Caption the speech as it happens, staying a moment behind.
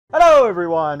Hello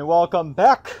everyone, welcome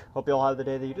back. Hope you all have the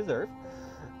day that you deserve.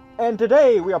 And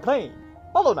today we are playing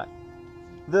Hollownest.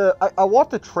 I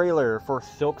watched the trailer for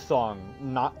Silksong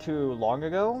not too long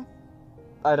ago.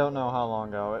 I don't know how long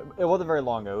ago. It wasn't very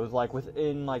long ago. It was like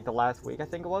within like the last week, I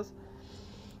think it was.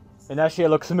 And that shit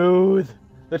looks smooth.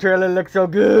 The trailer looks so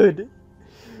good.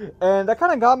 And that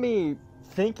kind of got me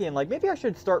thinking, like, maybe I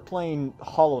should start playing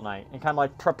Hollow Knight in kind of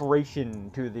like preparation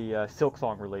to the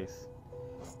Silksong release.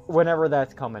 Whenever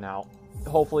that's coming out.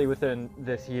 Hopefully within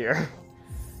this year.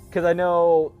 Because I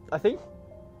think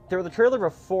there was a trailer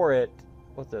before it.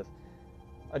 What's this?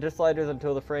 Adjust sliders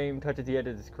until the frame touches the edge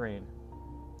of the screen.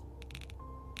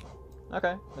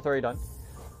 Okay, that's already done.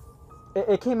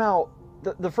 It came out,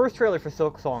 the first trailer for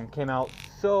Silksong came out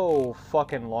so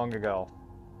fucking long ago.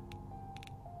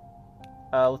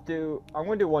 I'm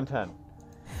gonna do 110.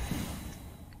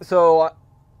 So,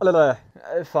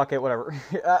 fuck it, whatever.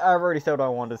 I've already said what I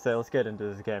wanted to say. Let's get into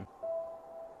this game.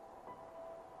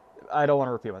 I don't want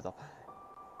to repeat myself.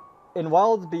 In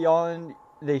Wilds Beyond,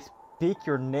 they speak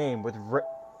your name with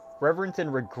reverence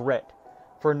and regret.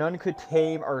 For none could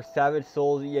tame our savage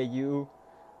souls, yet you,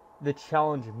 the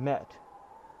challenge met.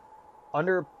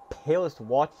 Under palest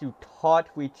watch you taught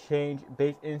we changed,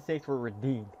 base instincts were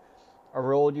redeemed. A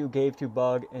role you gave to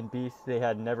bug and beasts they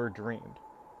had never dreamed.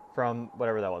 From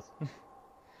whatever that was.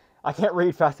 I can't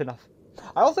read fast enough.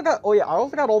 I also got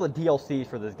all the DLCs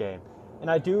for this game. And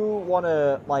I do want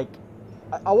to, like,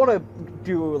 I want to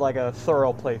do, like, a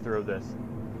thorough playthrough of this.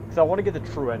 Because I want to get the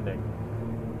true ending.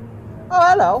 Oh,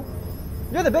 hello.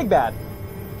 You're the big bad.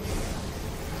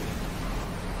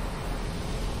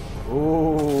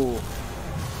 Ooh.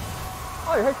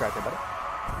 Oh, your head cracker, buddy.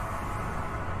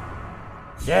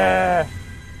 Yeah!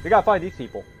 We gotta find these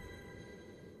people.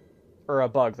 Or,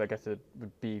 bugs, I guess it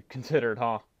would be considered,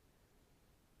 huh?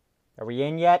 Are we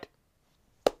in yet?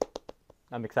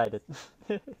 I'm excited.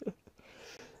 There's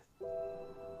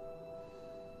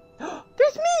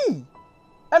me!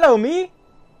 Hello, me!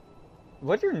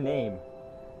 What's your name?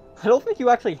 I don't think you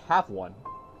actually have one.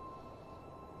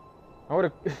 I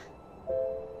would've... I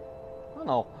don't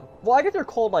know. Well, I guess you're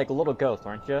called, like, Little Ghost,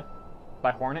 aren't you?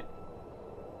 By Hornet?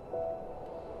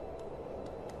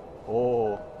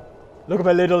 Oh. Look at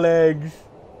my little legs!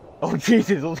 Oh,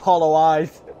 Jesus, those hollow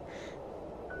eyes!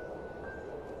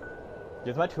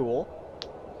 Here's my tool.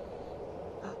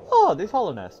 Oh, there's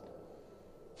Hollownest.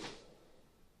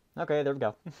 Okay, there we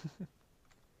go.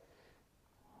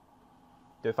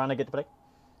 Do I finally get to play?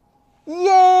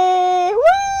 Yay!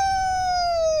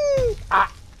 Whee!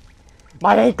 Ah!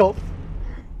 My ankles!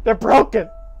 They're broken!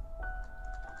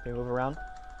 Can we move around?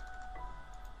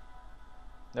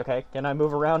 Okay, can I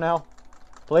move around now?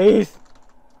 Please!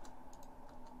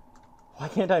 Why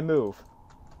can't I move?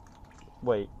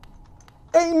 Wait.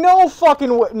 Ain't no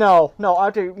fucking way. No, I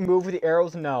have to move with the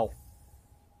arrows. No,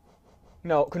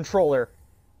 controller.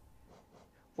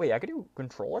 Wait, I could do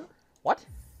controller? What?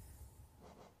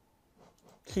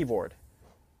 Keyboard.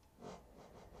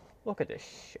 Look at this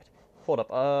shit. Hold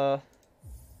up. I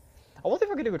wonder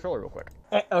if I could do controller real quick.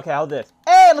 Okay, how's this?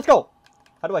 Hey, let's go.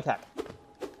 How do I attack?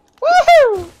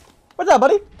 Woohoo! What's up,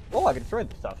 buddy? Oh, I can destroy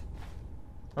this stuff.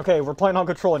 Okay, we're playing on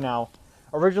controller now.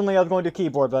 Originally, I was going to do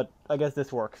keyboard, but I guess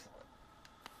this works.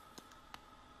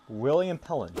 William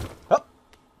Pellin. Oh.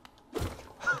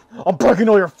 I'm breaking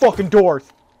all your fucking doors!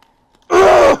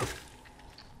 Ugh!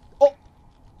 Oh!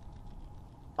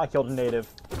 I killed a native.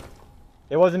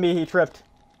 It wasn't me, he tripped.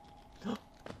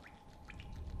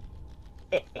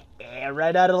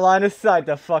 Right out of the line of sight,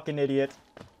 the fucking idiot.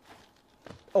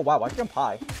 Oh wow, I jump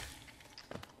high.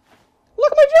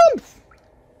 Look at my jumps!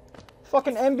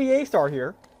 Fucking NBA star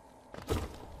here.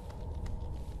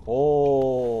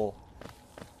 Oh.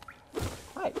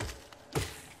 Hi.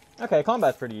 Okay,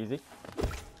 combat's pretty easy.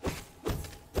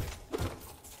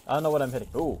 I don't know what I'm hitting.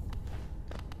 Ooh.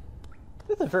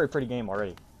 This is a very pretty game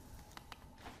already.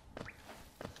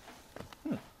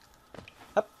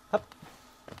 Hup, hup.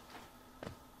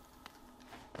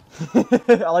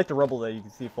 I like the rubble that you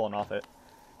can see falling off it.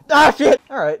 Ah, shit!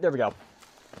 Alright, there we go.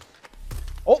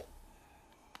 Oh!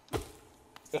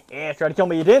 Yeah, try to kill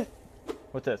me, you didn't?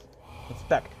 What's this?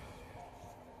 Inspect.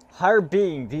 Higher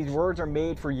being, these words are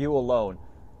made for you alone.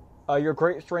 Your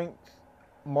great strength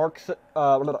marks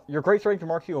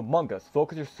you among us.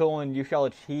 Focus your soul and you shall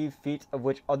achieve feats of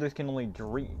which others can only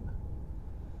dream.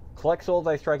 Collect souls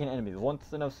by striking enemies.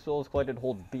 Once enough souls collected,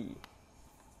 hold B.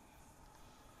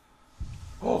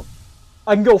 Oh,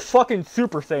 I can go fucking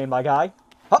Super Saiyan, my guy.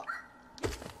 Huh.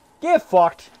 Get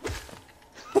fucked.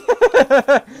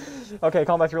 Okay,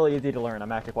 combat's really easy to learn.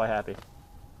 I'm actually quite happy.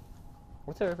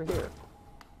 What's over here?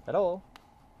 Hello?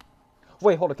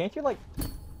 Wait, hold on. Can't you, like...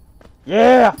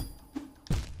 Yeah!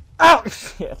 Ow!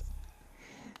 Shit.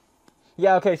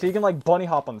 Yeah, okay, so you can, like, bunny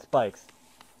hop on the spikes.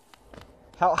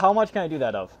 How much can I do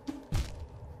that of?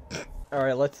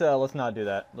 Alright, let's not do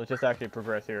that. Let's just actually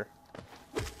progress here.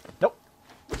 Nope.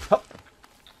 Hup.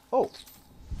 Oh.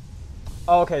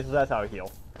 Oh, okay, so that's how I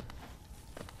heal.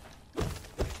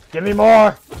 Give me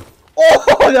more!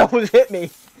 Oh, that was hit me!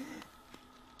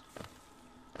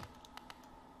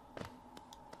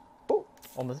 Oh,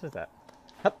 almost missed that.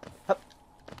 Hup, hup.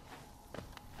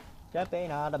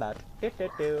 Jumping on about.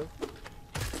 Do.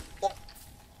 Oh.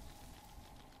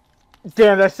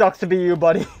 Damn, that sucks to be you,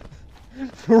 buddy.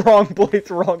 Wrong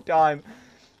place, wrong time.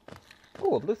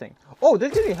 Oh, a blue thing. Oh,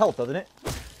 this gives me health, doesn't it?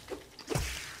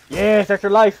 Yes, extra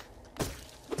life.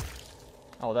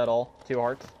 Oh, that all? 2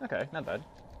 hearts? Okay, not bad.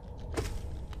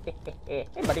 Hey,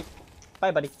 buddy.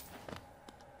 Bye, buddy.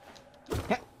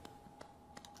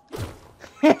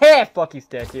 Fuck you,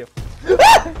 statue.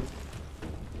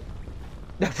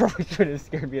 That probably shouldn't have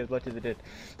scared me as much as it did.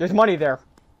 There's money there.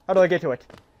 How do I get to it?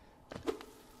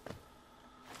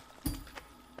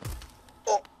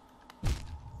 Oh.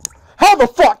 How the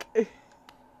fuck?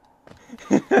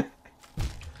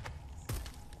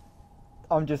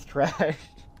 I'm just trash.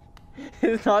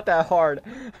 It's not that hard.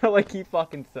 I like keep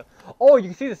fucking stuff. Oh, you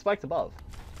can see the spikes above.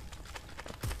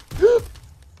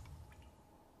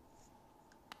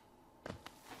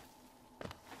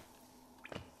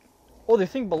 Oh, there's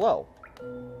things below.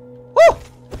 Oh!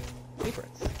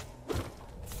 Secrets.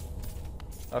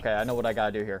 Okay, I know what I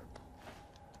gotta do here.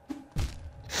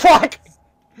 Fuck!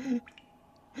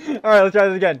 Alright, let's try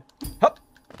this again. Hup!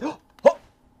 Hup!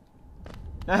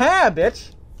 Aha,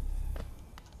 bitch!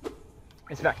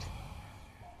 Inspect.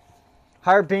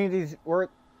 Higher beings these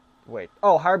words. Wait.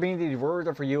 Oh, higher beings these words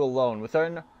are for you alone.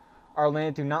 Within our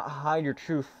land, do not hide your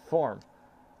true form.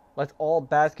 Let's all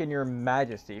bask in your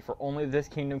majesty, for only this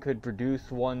kingdom could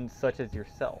produce one such as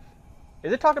yourself.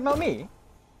 Is it talking about me?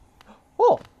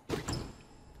 Oh!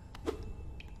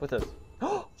 What's this?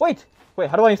 Wait! Wait,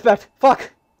 how do I inspect?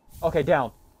 Fuck! Okay,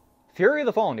 down. Fury of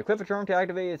the Fallen. Equip a charm to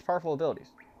activate its powerful abilities.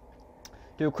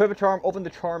 To equip a charm, open the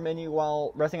charm menu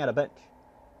while resting at a bench.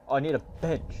 Oh, I need a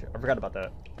bench. I forgot about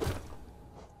that.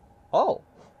 Oh.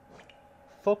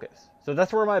 Focus. So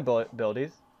that's where my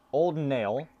abilities. Old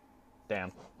nail.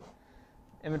 Damn.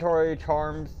 Inventory,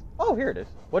 charms. Oh, here it is.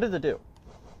 What does it do?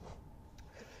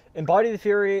 Embody the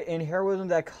fury and heroism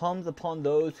that comes upon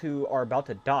those who are about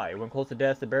to die. When close to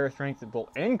death, the bearer's strength will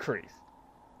increase.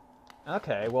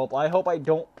 Okay, well, I hope I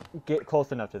don't get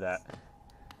close enough to that.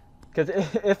 Because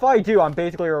if I do, I'm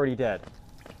basically already dead.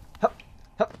 Hup,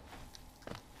 hup.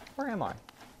 Where am I?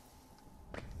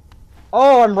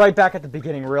 Oh, I'm right back at the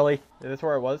beginning, really? Is this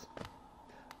where I was?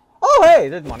 Oh, hey,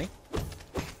 there's money.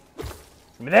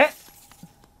 Give me that.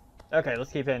 Okay,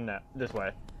 let's keep heading this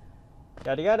way.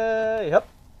 Yada yada. Yep.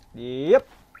 Yep.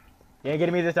 You ain't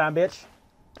getting me this time, bitch.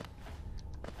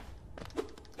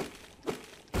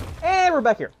 And we're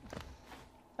back here.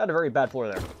 Had a very bad floor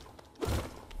there.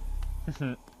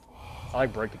 I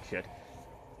like breaking shit.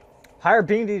 Higher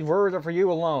being these words are for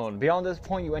you alone. Beyond this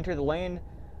point, you enter the land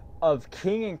of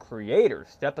King and Creator.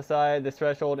 Step aside this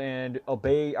threshold and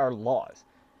obey our laws.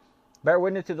 Bear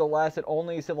witness to the last and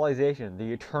only civilization,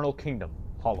 the Eternal Kingdom,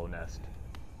 Hollownest.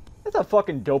 That's a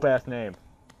fucking dope-ass name.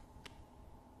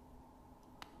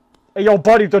 Hey, yo,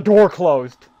 buddy, the door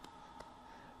closed.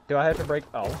 Do I have to break?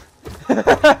 Oh.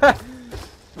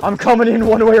 I'm coming in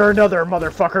one way or another,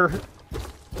 motherfucker.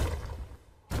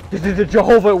 This is a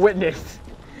Jehovah's Witness.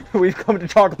 We've come to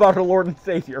talk about our Lord and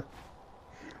Savior.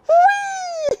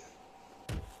 Whee!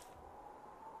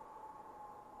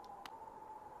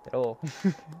 Hello.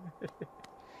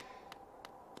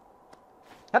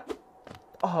 Yep.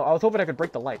 Oh, I was hoping I could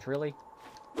break the lights, really?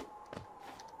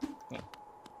 Yeah.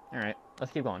 Alright,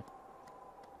 let's keep going.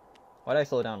 Why did I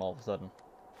slow down all of a sudden?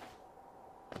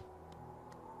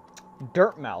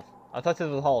 Dirtmouth. I thought this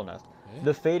was Hollownest. Eh?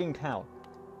 The fading town.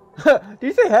 Did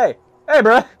you say hey? Hey,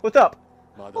 bruh, what's up?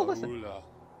 Oh, listen.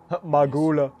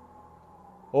 Magula.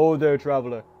 Oh there,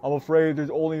 traveler. I'm afraid there's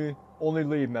only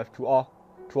leave left to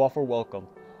offer welcome.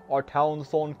 Our town's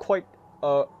fallen quite,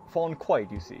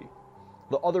 you see.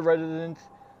 The other residents,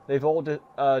 they've all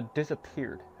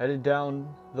disappeared. Headed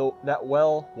down that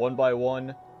well, one by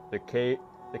one, the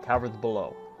caverns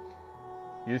below.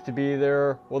 Used to be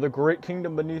there, the great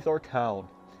kingdom beneath our town.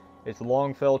 It's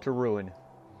long fell to ruin.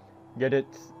 Yet it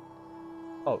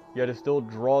still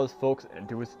draws folks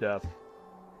into its depth.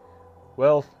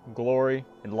 Wealth, glory,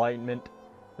 enlightenment,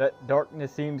 that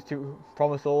darkness seems to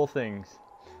promise all things.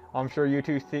 I'm sure you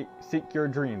two seek your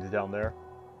dreams down there.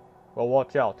 Well,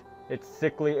 watch out. It's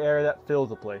sickly air that fills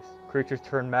the place. Creatures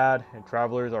turn mad, and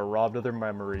travelers are robbed of their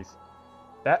memories.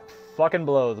 That fucking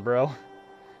blows, bro.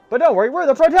 But don't worry, we're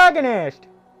the protagonist!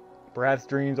 Perhaps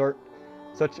dreams aren't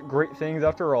such great things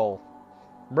after all.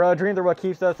 Bro, dreams are what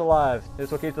keeps us alive. It's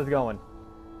what keeps us going.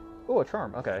 Ooh, a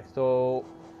charm. Okay, so...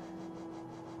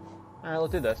 Alright,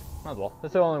 let's do this. Might as well.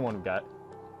 That's the only one we've got.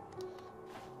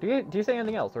 Do you say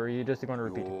anything else, or are you just going to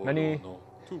repeat? Many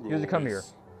used to come here,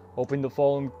 hoping the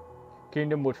fallen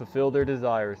kingdom would fulfill their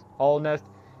desires. Hollownest,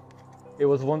 it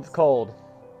was once called,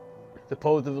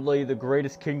 supposedly the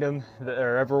greatest kingdom that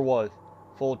there ever was,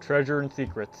 full of treasure and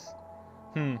secrets.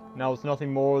 Now it's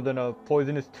nothing more than a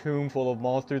poisonous tomb full of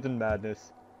monsters and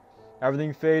madness.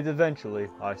 Everything fades eventually,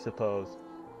 I suppose.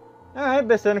 Alright, a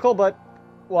bit cynical, but,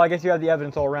 well, I guess you have the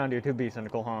evidence all around you to be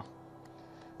cynical, huh?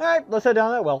 Alright, let's head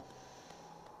down that well.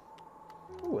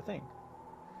 Ooh, a thing.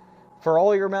 For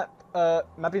all your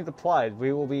mapping supplies,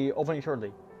 we will be opening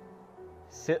shortly.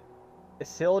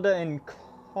 Isilda and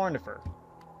Cornifer.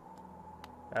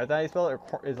 Is that how you spell it,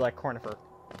 or is it like Cornifer?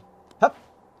 Hup!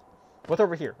 What's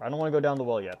over here? I don't want to go down the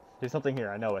well yet. There's something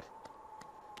here, I know it.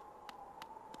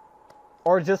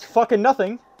 Or just fucking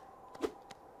nothing.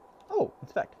 Oh,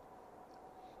 inspect.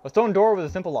 A stone door with a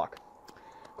simple lock.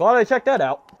 Glad I checked that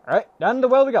out. Alright, down the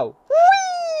well we go.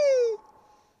 Whee!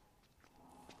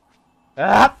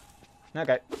 Ah!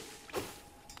 Okay.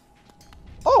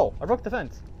 Oh, I broke the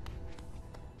fence.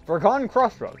 Forgotten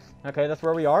Crossroads. Okay, that's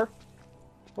where we are.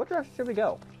 What direction should we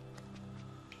go?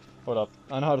 Hold up.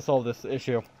 I know how to solve this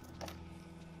issue.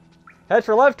 Heads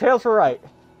for left, tails for right.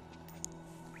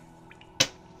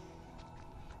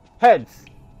 Heads.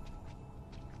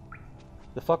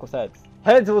 The fuck was heads?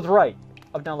 Heads was right.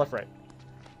 Up, down, left, right.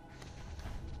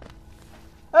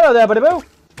 Hello there, buddy boo.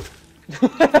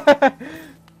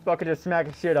 Fucking just smack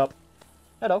his shit up.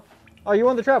 Hello. Oh, you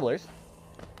one of the travelers?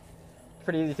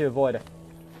 Pretty easy to avoid.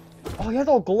 Oh, he has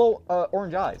all glow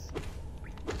orange eyes.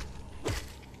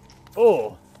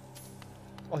 Oh.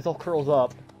 Oh, he's all curls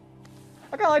up.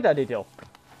 I kinda like that detail.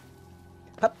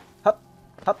 Hup, hup,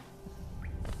 hup.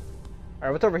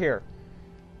 Alright, what's over here?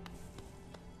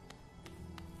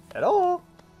 Hello?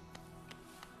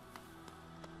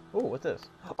 Oh, what's this?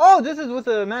 Oh, this is with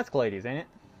the mask ladies, ain't it?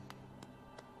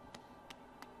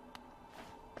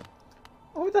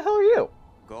 Oh, who the hell are you?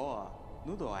 Goa,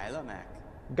 Mac.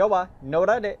 Goa, know what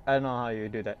I did? I don't know how you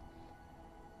do that.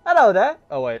 Hello there.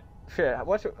 Oh wait, shit.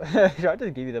 What should I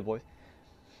just give you the voice?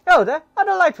 Hello there. How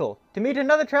delightful to meet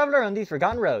another traveler on these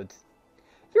forgotten roads.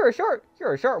 You're a short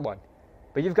one,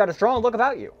 but you've got a strong look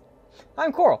about you.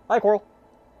 I'm Coral. Hi, Coral.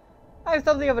 I have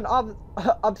something of an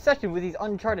obsession with these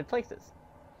uncharted places.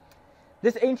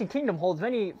 This ancient kingdom holds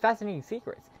many fascinating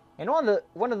secrets, and one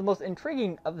of the most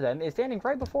intriguing of them is standing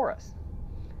right before us.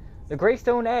 The great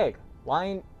stone egg,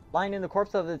 lying in the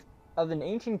corpse of an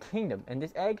ancient kingdom, and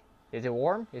this egg, is it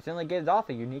warm? It certainly gives off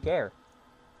a unique air.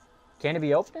 Can it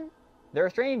be opened? There are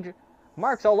strange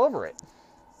marks all over it.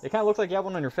 It kind of looks like you have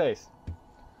one on your face.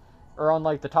 Or on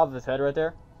like the top of his head right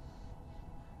there.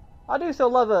 I do so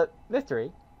love a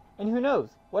mystery, and who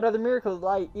knows, what other miracles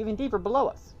lie even deeper below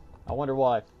us. I wonder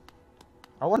why.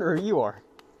 I wonder who you are.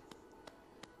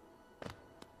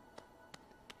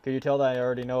 Could you tell that I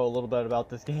already know a little bit about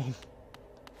this game?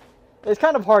 It's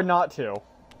kind of hard not to,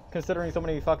 considering so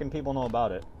many fucking people know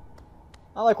about it.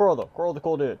 I like Coral though. Coral's a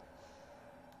cool dude.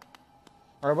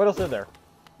 Alright, what else is there?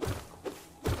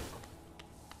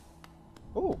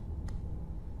 Ooh.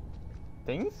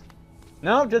 Things?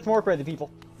 No, just more crazy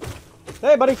people.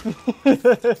 Hey, buddy! Hey,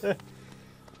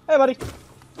 buddy!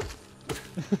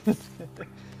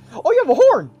 Oh, you have a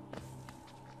horn!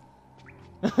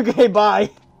 Okay,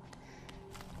 bye!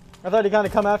 I thought he'd kind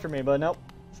of come after me, but nope.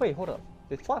 Wait, hold up.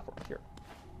 There's platforms here.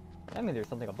 That means there's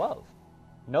something above.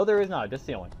 No, there is not. Just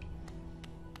ceiling.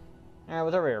 Alright,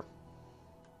 what's over here?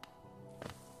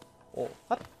 Oh,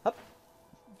 up, up.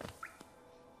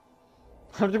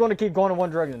 I'm just going to keep going in one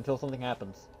direction until something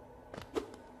happens.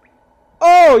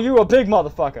 Oh, you a big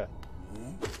motherfucker!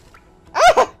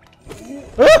 Ah!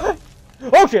 Ah!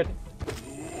 Oh shit!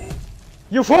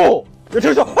 You fool! You're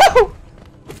too so. Oh!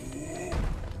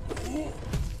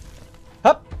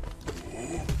 Hup!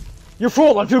 You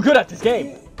fool! I'm too good at this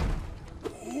game.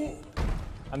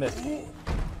 I missed.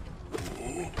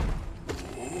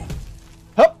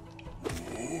 Hup!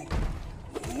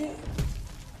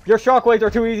 Your shockwaves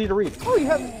are too easy to read. Oh, you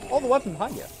have all the weapons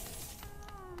behind you.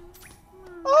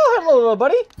 Oh, hello, little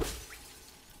buddy.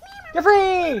 You're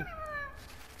free!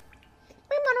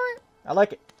 I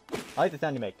like it. I like the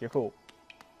sound you make. You're cool.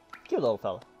 Cute little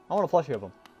fella. I want a plushie of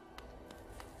him.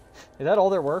 Is that all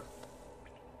there were?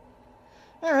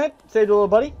 Alright. Saved a little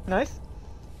buddy. Nice.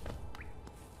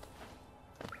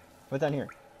 What's down here?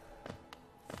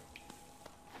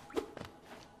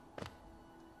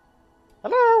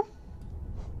 Hello?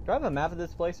 Do I have a map of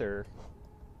this place, or...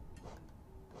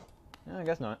 No, I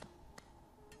guess not.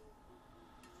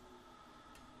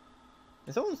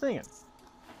 Is someone singing?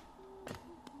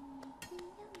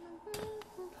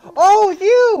 Oh, it's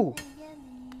you!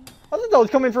 I thought that was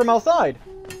coming from outside.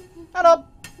 Head up!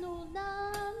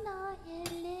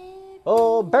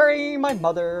 Oh, bury my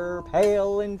mother,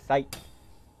 pale in sight.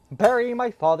 Bury my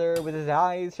father with his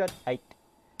eyes shut tight.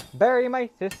 Bury my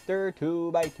sister 2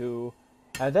 by 2.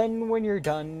 And then when you're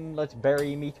done, let's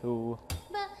bury me too.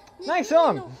 Nice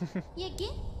song!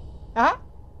 Uh-huh.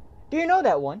 Do you know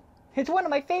that one? It's one of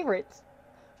my favorites.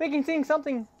 We can sing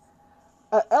something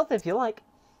else if you like.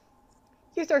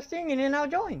 You start singing and I'll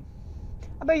join.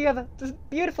 I bet you have a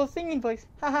beautiful singing voice.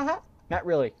 Ha ha ha. Not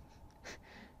really.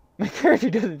 My character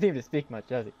doesn't seem to speak much,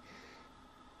 does he?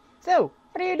 So,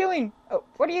 what are you doing? Oh,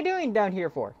 what are you doing down here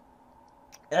for?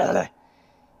 Ugh.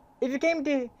 If you came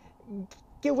to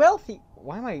get wealthy...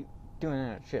 Why am I doing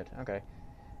that shit? Okay.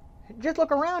 Just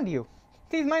look around you.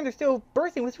 These mines are still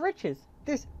bursting with riches.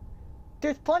 There's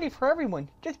plenty for everyone.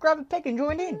 Just grab a pick and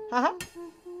join in. Haha.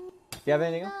 Do you have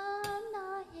anything else?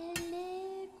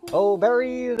 Oh,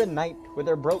 bury the knight with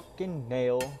her broken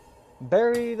nail.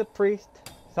 Bury the priest.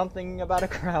 Something about a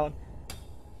crown.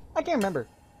 I can't remember.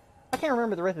 I can't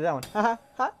remember the rest of that one. Haha.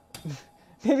 Ha.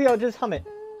 Maybe I'll just hum it.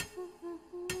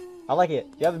 I like it.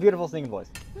 You have a beautiful singing voice.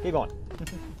 Keep on.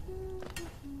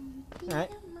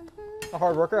 Alright. A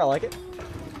hard worker. I like it.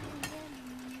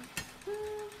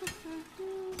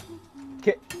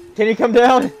 Can you come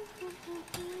down? I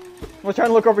was trying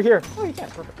to look over here. Oh, you can.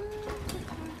 Perfect.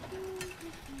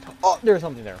 Oh, there's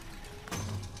something there.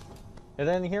 Is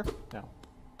there anything here? No.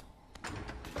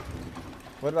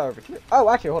 What about over here? Oh,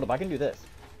 actually, hold up. I can do this.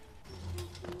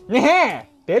 Nah,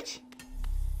 bitch.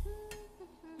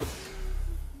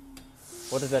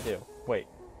 What does that do? Wait.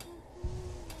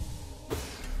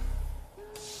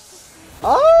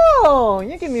 Oh,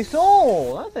 you give me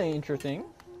soul. That's interesting.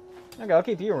 Okay, I'll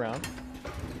keep you around.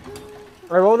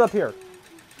 Alright, roll it up here.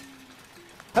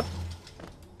 Hup.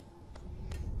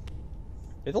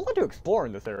 There's a lot to explore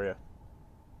in this area.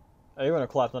 Oh, you're gonna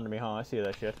collapse under me, huh? I see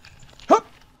that shit. Hup!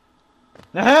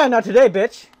 Nah, not today,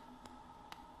 bitch!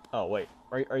 Oh, wait.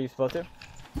 Are you supposed to?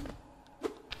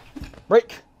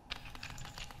 Break!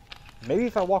 Maybe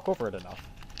if I walk over it enough.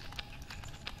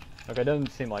 Okay,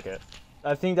 doesn't seem like it.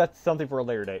 I think that's something for a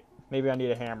later date. Maybe I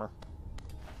need a hammer.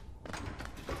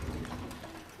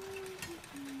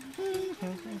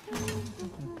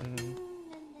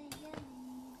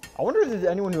 I wonder if there's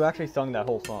anyone who actually sung that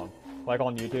whole song. Like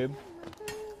on YouTube.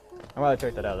 I'm gonna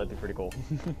check that out, that'd be pretty cool.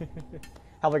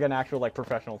 Have like an actual like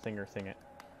professional singer sing it.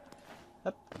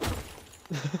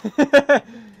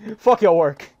 Fuck your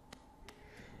work.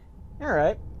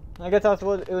 Alright. I guess that's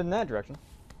what it was in that direction.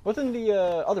 What's in the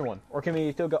other one? Or can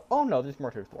we still go? Oh no, there's more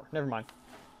to explore. Never mind.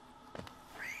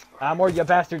 Ah, more you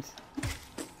bastards.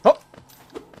 Oh!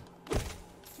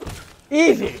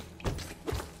 Easy!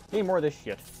 Need more of this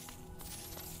shit.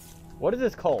 What is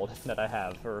this called that I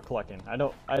have for collecting? I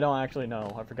don't actually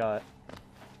know. I forgot.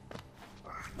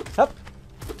 Hup!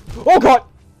 Oh god!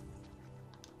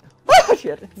 Oh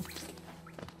shit!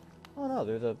 Oh no,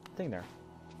 there's a thing there.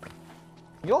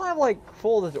 You all have like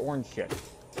full of this orange shit.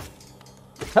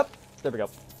 Hup! There we go.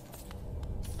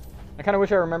 I kind of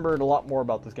wish I remembered a lot more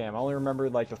about this game. I only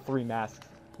remembered like the 3 masked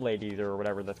ladies or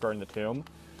whatever that's guarding the tomb.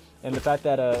 And the fact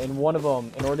that in one of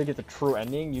them, in order to get the true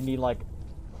ending, you need like...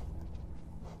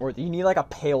 Or you need like a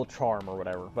pale charm or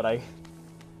whatever. But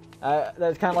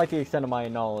that's kind of like the extent of my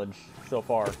knowledge so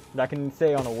far. That I can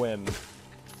say on a whim.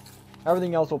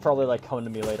 Everything else will probably like come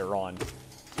to me later on.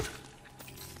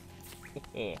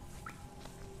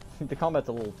 The combat's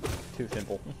a little too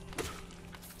simple.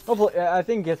 Hopefully, I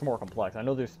think it gets more complex. I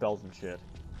know there's spells and shit.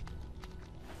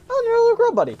 Oh, you're a little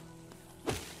girl, buddy.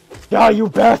 Ah, you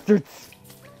bastards!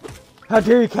 How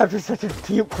dare you capture such a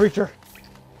cute creature?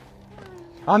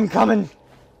 I'm coming!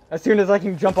 As soon as I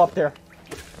can jump up there.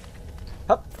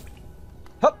 Hup!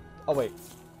 Hup! Oh, wait.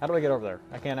 How do I get over there?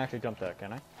 I can't actually jump that,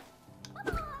 can I?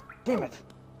 Damn it!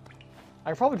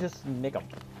 I could probably just nick him.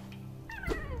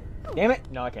 Damn it!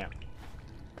 No, I can't.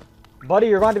 Buddy,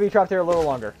 you're going to be trapped there a little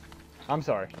longer. I'm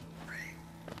sorry.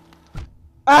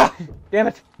 Ah! Damn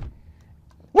it!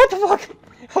 What the fuck?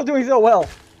 I'm doing so well.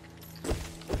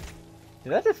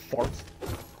 Did that just fart?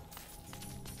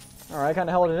 Alright, I kind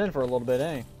of held it in for a little bit,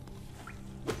 eh?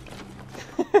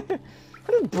 I'm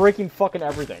just breaking fucking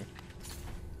everything.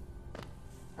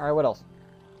 Alright, what else?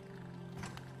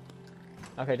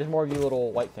 Okay, just more of you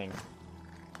little white things.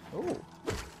 Ooh.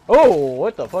 Oh,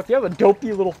 what the fuck? You have a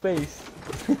dopey little face.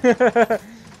 Look at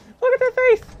that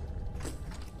face!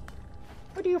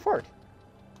 Why do you fart?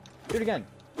 Do it again.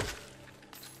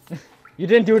 You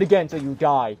didn't do it again, so you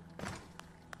die.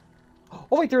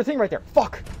 Oh wait, there's a thing right there.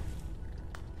 Fuck!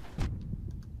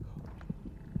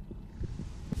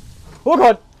 Oh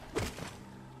god!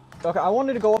 Okay, I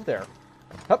wanted to go up there.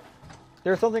 Hup.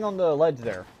 There's something on the ledge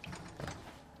there.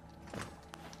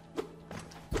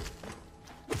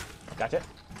 Gotcha.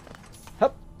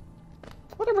 Hup.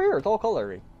 What's over here? It's all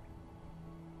colory.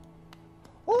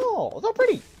 Oh, so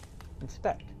pretty!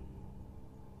 Inspect.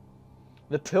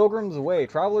 The Pilgrim's Way.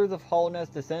 Travelers of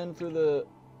Hollownest descend through the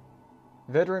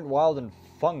verdant, wild, and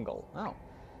fungal. Oh.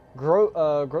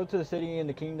 Grow to the city in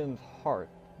the kingdom's heart.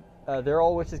 Their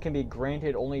all wishes can be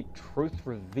granted, only truth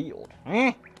revealed.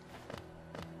 I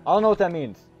don't know what that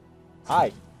means.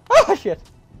 Hi. Oh, shit.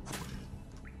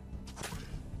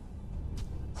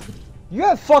 You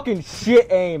have fucking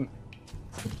shit aim.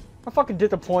 I'm fucking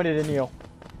disappointed in you.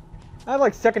 I have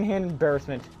like secondhand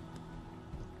embarrassment.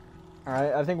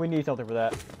 Alright, I think we need something for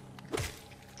that.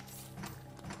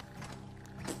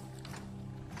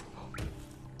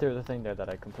 There's a thing there that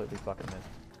I completely fucking missed.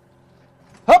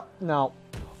 Hup! No.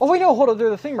 Oh wait, no, hold on,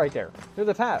 there's a thing right there. There's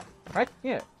a path, right?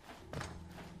 Yeah.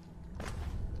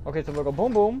 Okay, so we'll go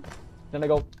boom, boom. Then I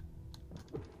go...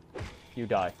 You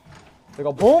die. So I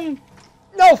go boom!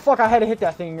 No, fuck, I had to hit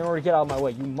that thing in order to get out of my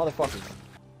way, you motherfuckers.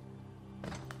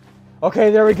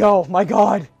 Okay, there we go, my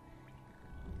god.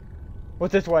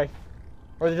 What's this way?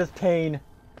 Or is it just pain?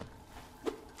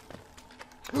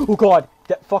 Oh god,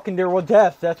 that fucking there was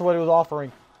death, that's what it was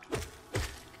offering.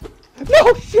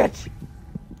 No, shit!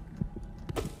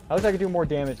 I wish I could do more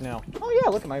damage now. Oh yeah,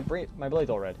 look at my blade's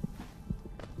all red.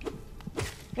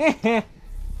 I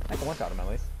can one-shot him at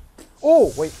least.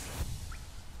 Oh, wait.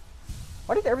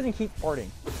 Why did everything keep farting?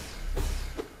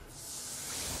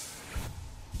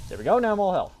 There we go, now I'm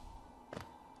all health.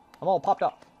 I'm all popped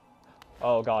up.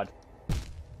 Oh god.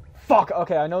 Fuck,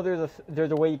 okay, I know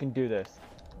there's a way you can do this.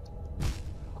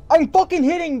 I'm fucking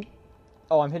hitting...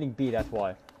 Oh, I'm hitting B, that's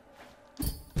why.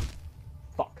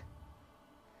 Fuck.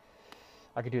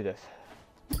 I could do this.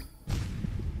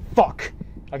 Fuck!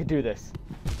 I could do this.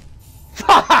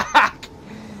 Fuck!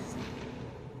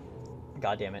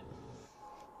 God damn it.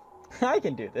 I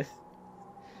can do this.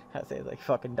 I say like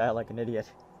fucking die like an idiot.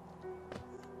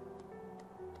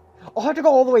 Oh, I have to go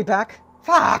all the way back?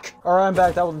 Fuck! Alright, I'm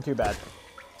back. That wasn't too bad.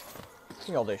 Give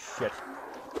me all this shit.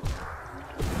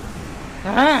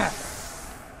 Ah!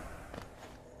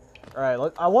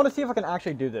 Alright, I want to see if I can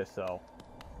actually do this, though.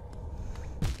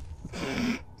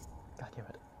 God damn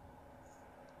it.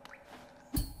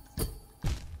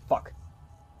 Fuck.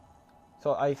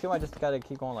 So I assume I just gotta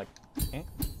keep going like...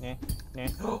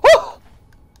 Oh!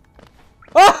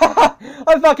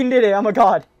 I fucking did it! I'm a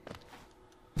god!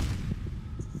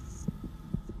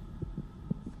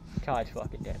 God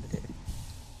fucking damn it, dude.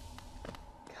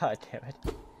 God damn it.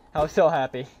 I was so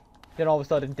happy. Then all of a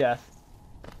sudden, death.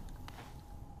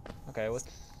 Okay, let's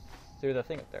do the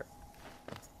thing up there.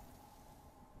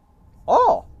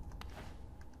 Oh!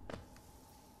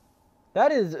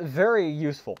 That is very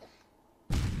useful.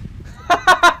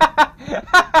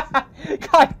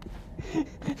 God!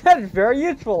 That is very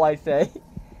useful, I say.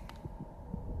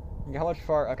 How much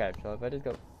far? Okay, so if I just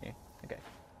go... Yeah, okay.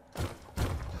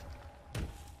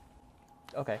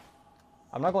 Okay.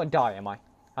 I'm not going to die, am I?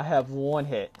 I have one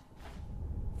hit.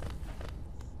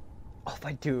 Oh, if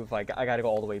I do, I gotta go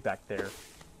all the way back there.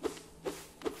 Oh,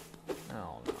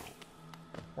 no.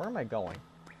 Where am I going?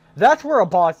 That's where a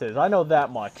boss is. I know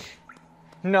that much.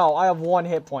 No, I have one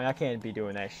hit point. I can't be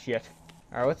doing that shit.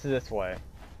 Alright, what's this way?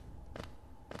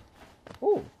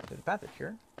 Ooh, there's a passage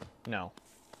here. No.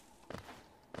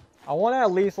 I want to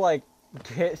at least, like,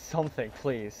 get something,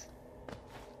 please.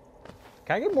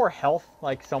 Can I get more health,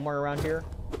 like, somewhere around here?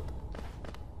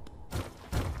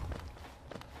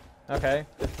 Okay,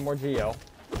 just more Geo.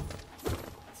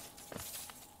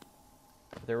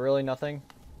 Is there really nothing?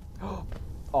 Oh,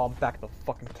 I'm back at the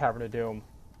fucking Cavern of Doom.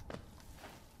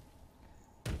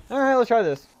 Alright, let's try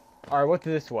this. Alright, what's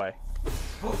this way?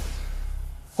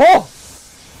 Oh!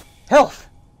 Health!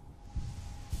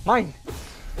 Mine!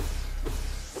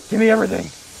 Give me everything!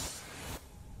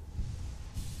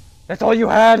 That's all you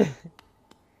had?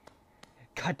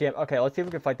 God damn. Okay, let's see if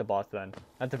we can fight the boss then.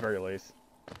 At the very least.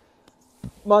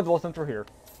 Might as well since we're here.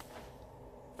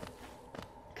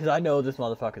 Because I know this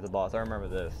motherfucker's a boss. I remember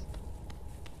this.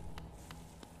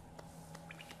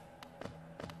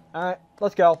 Alright,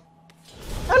 let's go.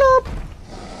 Hello!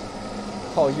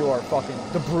 Oh, you are fucking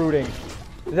the brooding.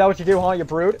 Is that what you do, huh? You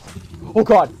brood? Oh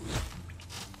god.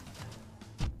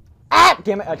 Ah! Fuck,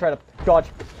 damn it, I tried to dodge.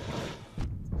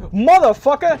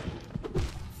 Motherfucker!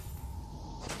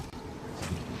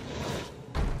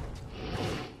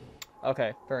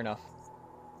 Okay, fair enough.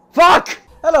 Fuck!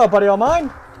 Hello, buddy of mine.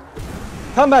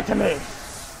 Come back to me.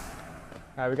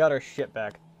 Alright, we got our shit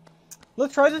back.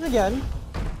 Let's try this again.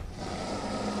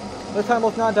 This time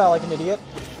let's not die like an idiot.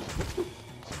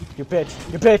 You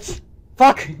bitch. You bitch.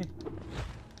 Fuck!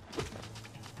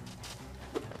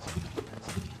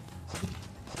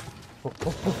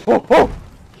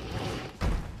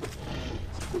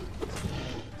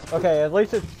 Okay, at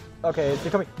least it's... Okay, it's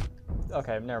becoming...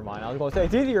 Okay, never mind. I was gonna say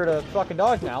it's easier to fucking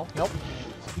dodge now. Nope.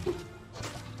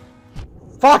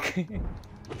 Fuck!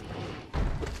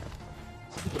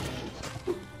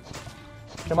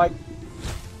 Come on.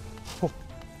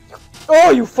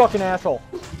 Oh, you fucking asshole!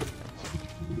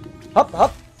 Up,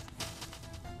 up!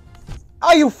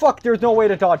 Oh, you fuck! There's no way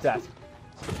to dodge that.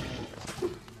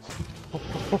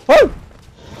 Oh!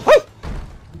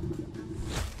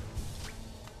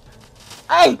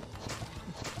 Hey!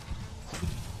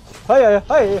 Hey!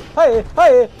 Hey! Hey!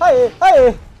 Hey! Hey!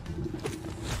 Hey!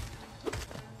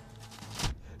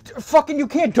 Fucking, you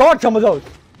can't dodge some of those.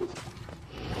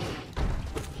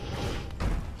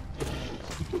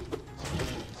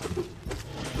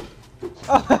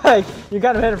 Oh, hey! You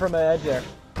got him hit from the edge there.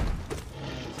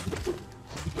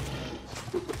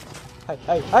 Hey!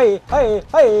 Hey! Hey! Hey!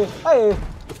 Hey! Hey!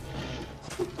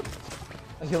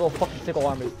 Your little fucking sickle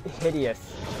arm is hideous.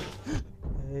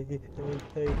 Hey, hey,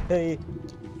 hey, hey.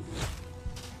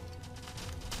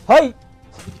 Hey!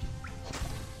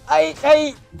 Hey,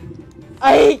 hey!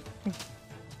 Hey!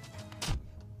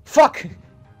 Fuck!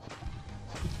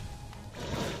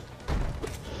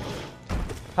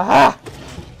 Aha!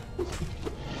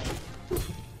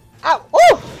 Ow!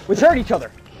 Oh! We hurt each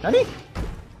other. Nani?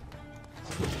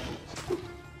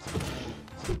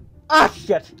 Ah,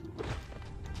 shit!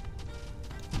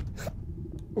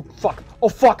 Oh, fuck. Oh,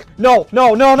 fuck. No,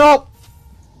 no, no, no!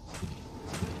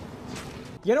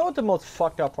 You know what the most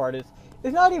fucked up part is?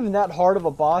 It's not even that hard of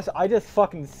a boss. I just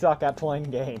fucking suck at playing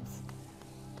games.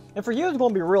 And for you, it's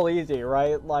gonna be real easy,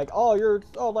 right? Like, oh, you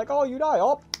die.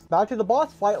 Oh, back to the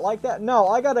boss fight like that. No,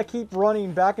 I gotta keep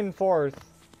running back and forth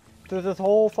through this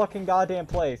whole fucking goddamn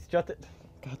place. Just to,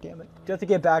 God damn it. Just to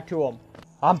get back to him.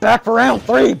 I'm back for round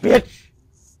 3, bitch!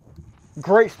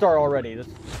 Great start already. This...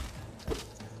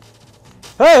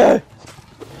 Hey!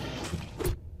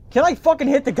 Can I fucking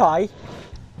hit the guy?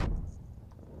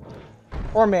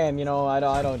 Or ma'am, you know, I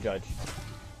don't judge.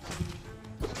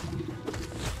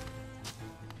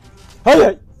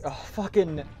 Hey! Oh,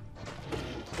 fucking...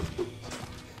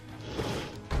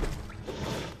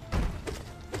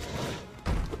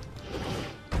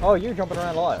 Oh, you're jumping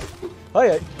around a lot.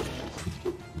 Hey!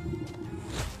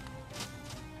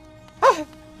 Ah!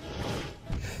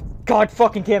 God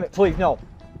fucking damn it, please, no.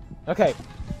 Okay.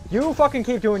 You fucking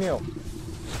keep doing you.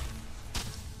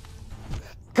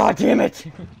 God damn it!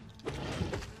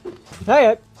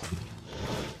 Hey!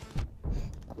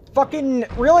 Fucking,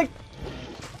 really?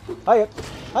 Hey!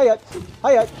 Hey!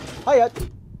 Hey! Hey!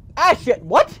 Ah, shit,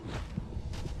 what?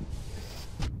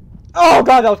 Oh,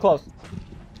 God, that was close.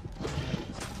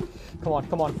 Come on,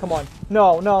 come on, come on.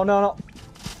 No, no, no, no.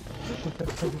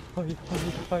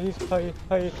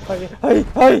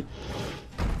 Hey!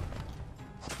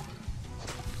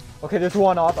 Okay, there's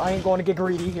one off. I ain't going to get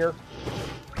greedy here.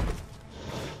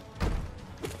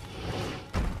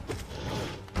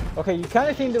 Okay, you kind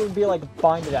of seem to be like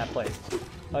bind to that place.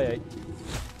 Oh yeah.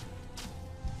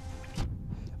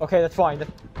 Okay, that's fine.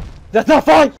 That's not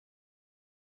fine!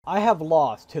 I have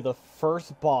lost to the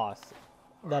first boss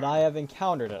that I have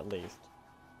encountered at least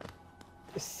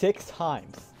 6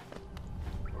 times.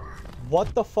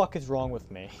 What the fuck is wrong with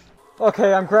me?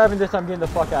 Okay, I'm grabbing this, I'm getting the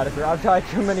fuck out of here. I've died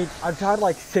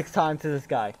like 6 times to this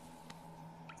guy.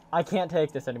 I can't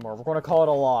take this anymore. We're gonna call it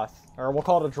a loss. Or we'll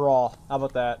call it a draw. How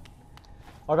about that?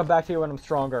 I'll come back to you when I'm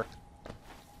stronger.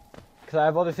 Because I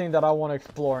have other things that I want to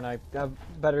explore, and I have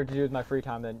better to do with my free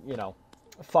time than, you know,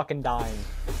 fucking dying.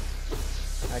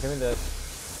 Alright, give me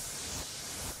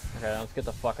this. Okay, let's get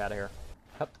the fuck out of here.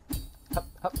 Hup, hup,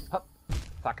 hup, hup.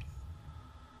 Fuck.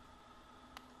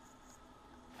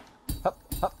 Hup,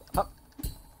 hup, hup.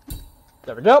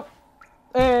 There we go.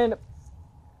 And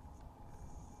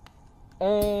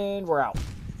we're out.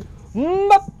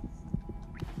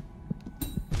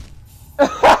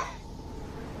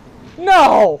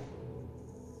 No!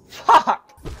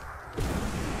 Fuck!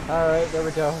 Alright, there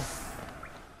we go.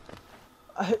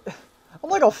 I'm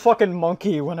like a fucking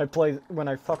monkey when I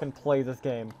fucking play this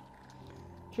game.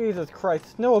 Jesus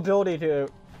Christ, no ability to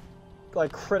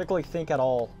like critically think at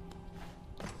all.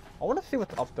 I want to see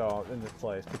what's up though in this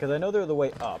place because I know they're the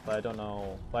way up, but I don't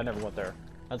know. I never went there.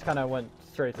 I just kind of went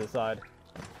straight to the side.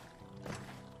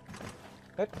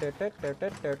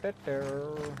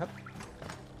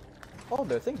 Oh,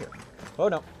 there's a thing here. Oh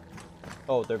no.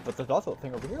 Oh, but there's also a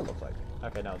thing over here. It looks like.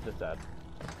 Okay, no, it's just that.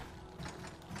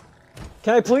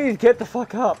 Can I please get the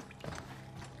fuck up?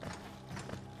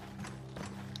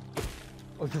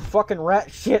 Oh, you fucking rat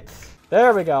shits!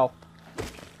 There we go.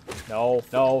 No,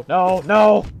 no, no,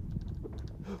 no!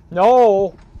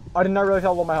 No! I did not realize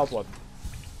how low my health was.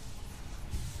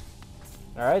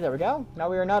 Alright, there we go. Now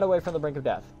we are not away from the brink of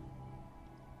death.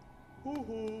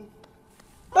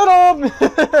 Ta-da!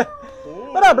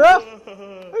 What up, bro?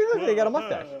 What are you looking at? You got a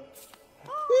mustache.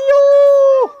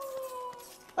 Yo!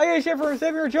 I get shit for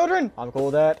saving your children? I'm cool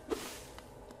with that.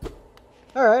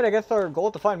 Alright, I guess our goal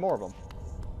is to find more of them.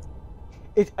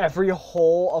 It's every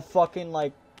hole of fucking,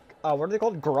 like, what are they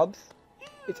called? Grubs?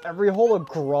 It's every hole of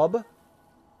grub?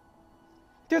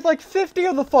 There's like 50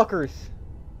 of the fuckers!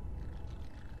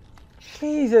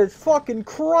 Jesus fucking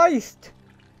Christ!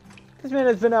 This man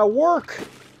has been at work!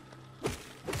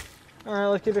 Alright,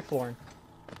 let's keep exploring.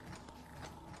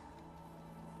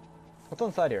 What's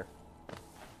on the side here?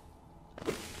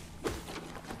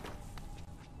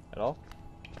 Hello?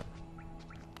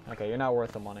 Okay, you're not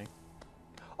worth the money.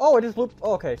 Oh, I just looped.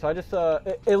 Oh, okay, so I just,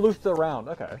 it looped around.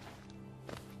 Okay.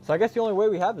 So I guess the only way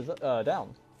we have is,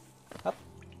 down. Up.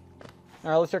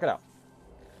 Alright, let's check it out.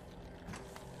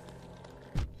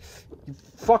 You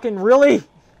fucking really?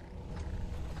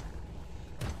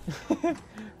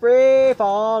 Free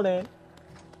falling.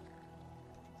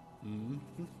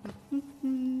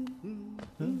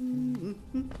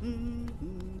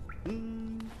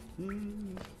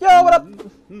 Yo, what up?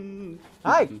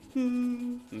 Hi.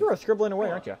 You're scribbling away,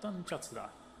 aren't you?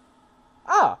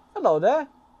 Ah, hello there.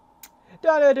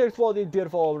 Down here to explore these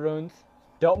beautiful old ruins.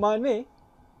 Don't mind me.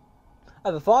 I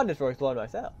have a fondness for exploring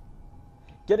myself.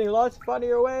 Getting lost, finding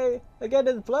your way, again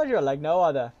is a pleasure like no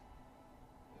other.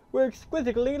 We're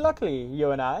exquisitely lucky, you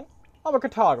and I. I'm a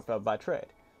cartographer by trade,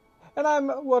 and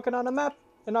I'm working on a map,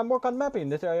 and I'm working on mapping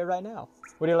this area right now.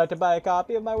 Would you like to buy a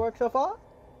copy of my work so far?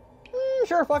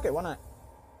 Sure, fuck it, why not?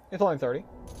 It's only 30.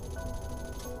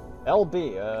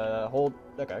 LB, hold,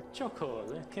 okay.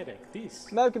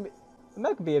 Map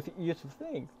can be a useful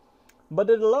thing, but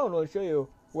it alone will show you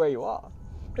where you are.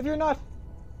 If you're not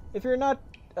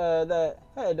the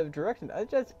head of direction, I'm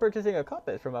just purchasing a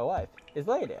compass from my wife,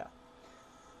 Isladia.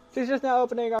 She's just now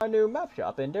opening our new map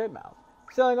shop in Dirtmouth,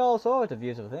 selling all sorts of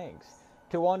useful things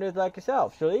to wanderers like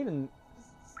yourself. She'll even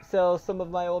sell some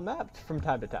of my old maps from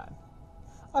time to time.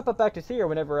 I pop back to see her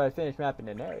whenever I finish mapping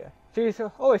an area. She's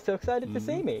always so excited to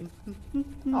see me.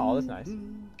 Oh, that's nice.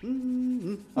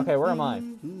 Okay, where am I?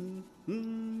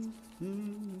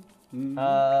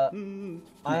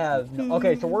 I have no,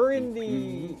 okay, so we're in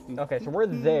the, okay, so we're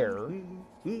there.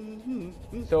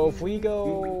 So if we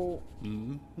go,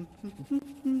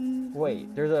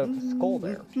 wait, there's a skull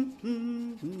there. I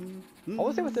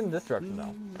want to see what's in this direction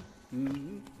though.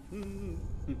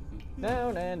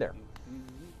 Down and there.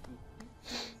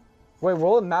 Wait,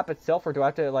 will it map itself or do I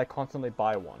have to like constantly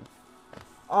buy one?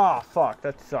 Ah, fuck,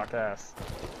 that sucked ass.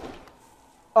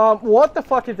 What the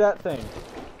fuck is that thing?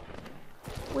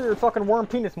 Weird fucking worm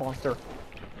penis monster.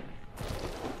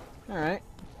 Alright.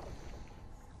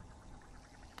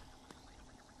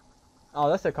 Oh,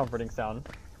 that's a comforting sound.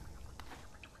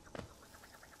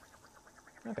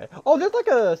 Okay. Oh, there's like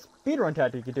a speedrun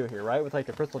tactic you can do here, right? With like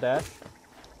a crystal dash.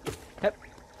 Yep.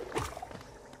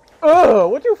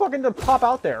 Ugh! What'd you fucking just pop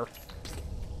out there?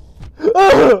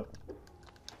 Ugh!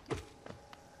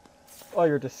 Oh,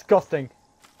 you're disgusting.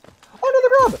 Oh, another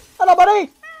grub! Hello,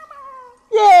 buddy!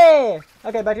 Yeah!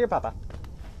 Okay, back to your papa.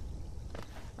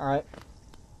 Alright.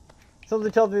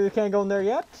 Something tells me we can't go in there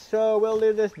yet, so we'll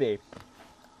leave this be.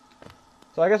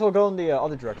 So I guess we'll go in the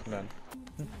other direction then.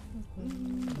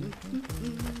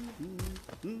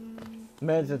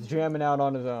 Man's just jamming out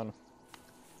on his own.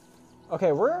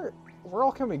 Okay, where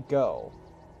all can we go?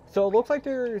 So it looks like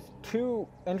there's two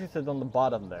entrances on the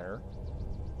bottom there.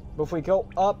 But if we go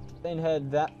up and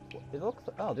head that, it looks,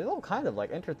 oh, there's all kinds of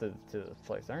like entrances to this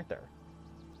place, aren't there?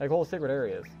 Like whole secret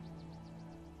areas.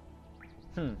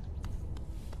 I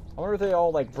wonder if they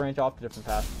all like branch off to different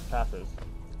passes.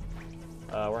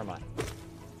 Where am I?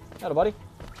 Hello, buddy.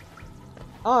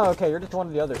 Oh, okay, you're just one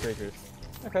of the other creatures.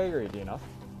 Okay, you're easy enough.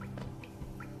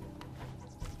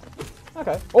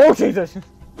 Okay. Oh, Jesus!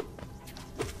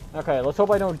 Okay, let's hope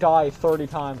I don't die 30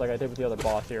 times like I did with the other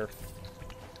boss here.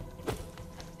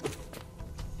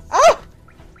 Ah!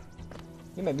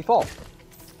 You made me fall.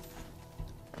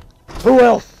 Who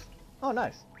else? Oh,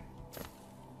 nice.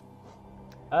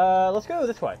 Let's go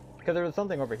this way, because there was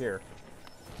something over here.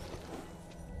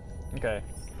 Okay.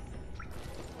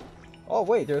 Oh,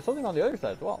 wait, there's something on the other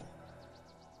side as well.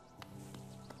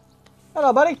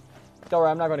 Hello, buddy! Don't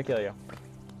worry, I'm not going to kill you.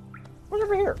 What's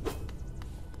over here?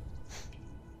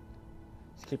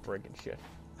 Just keep rigging shit.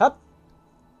 Hup!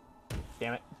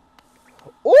 Damn it.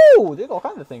 Ooh! There's all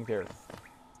kinds of things here.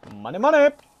 Money, money!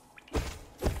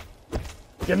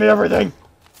 Give me everything!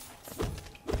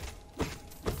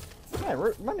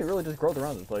 Man, money really just grows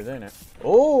around this place, ain't it?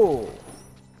 Oh!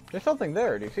 There's something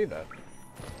there. Do you see that?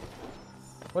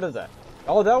 What is that?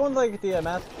 Oh, that one's like the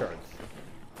mask shards.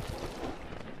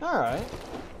 Alright.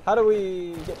 How do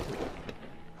we get to it?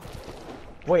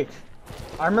 Wait.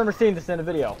 I remember seeing this in a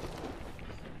video.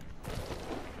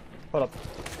 Hold up.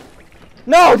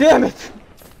 No! Damn it!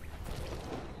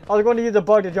 I was going to use a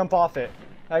bug to jump off it.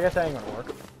 I guess that ain't gonna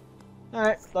work.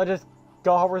 Alright, let's just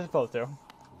go how we're supposed to.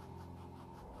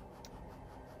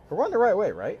 We're going the right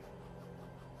way, right?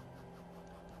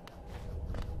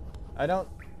 I don't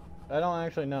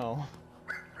actually know.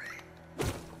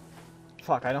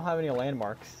 Fuck, I don't have any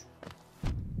landmarks.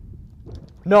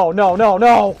 No, no, no,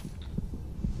 no!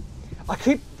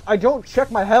 I don't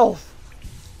check my health!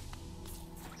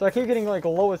 So I keep getting, like,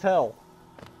 low as hell.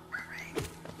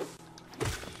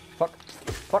 Fuck.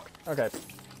 Fuck. Okay.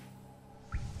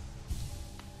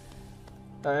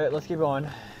 Alright, let's keep going.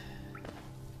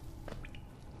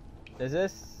 Is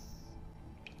this...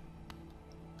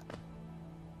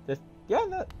 Yeah,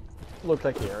 that looks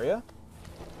like the area.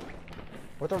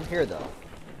 What's over here, though?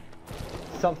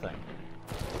 Something.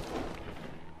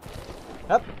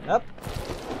 Up, up.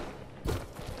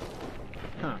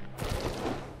 Huh.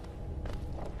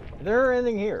 Is there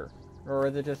anything here? Or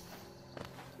is it just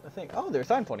a thing? Oh, there's a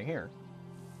sign pointing here.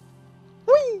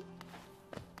 Whee!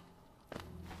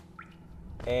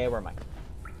 Hey, where am I?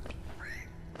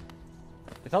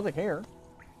 There's nothing here.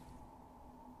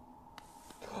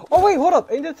 Oh wait, hold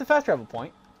up! Ain't this a fast travel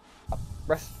point? Up,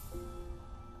 rest.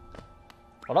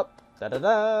 Hold up. Da da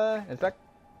da. Inspect.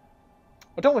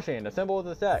 A tool machine. The symbol of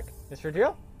the stack. Mr.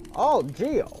 Geo? Oh,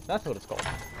 Geo. That's what it's called.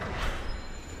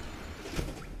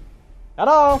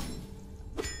 Hello.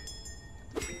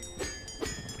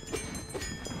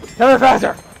 Come here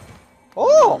faster.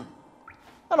 Oh.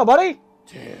 Hello, buddy.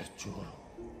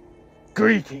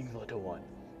 Greetings, little one.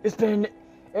 It's been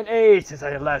an age since I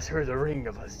had last heard the ring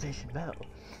of a station bell.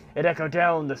 It echoed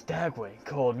down the stagway and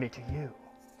called me to you.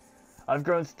 I've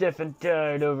grown stiff and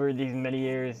tired over these many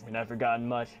years, and I've forgotten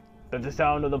much, but the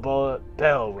sound of the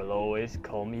bell will always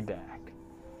call me back.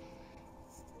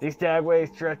 These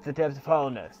stagways stretch the depths of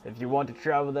Hollownest. If you want to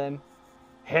travel them,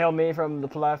 hail me from the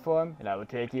platform, and I will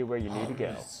take you where you need to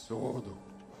go.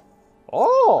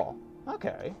 Oh,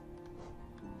 okay.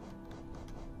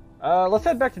 Let's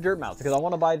head back to Dirtmouth, because I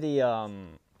want to buy the, I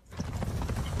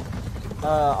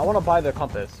want to buy the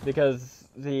compass, because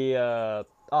the,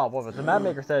 oh, what was it? The map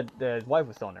maker said that his wife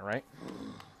was still in it, right?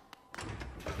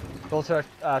 So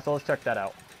let's check that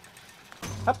out.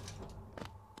 Hup.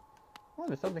 Oh,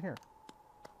 there's something here.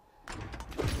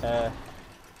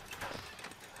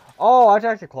 Oh, I should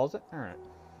actually close it? Alright.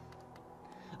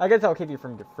 I guess I'll keep you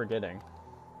from forgetting.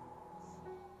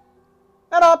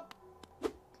 Head up!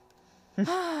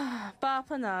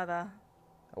 Bapanada.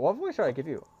 What voice should I give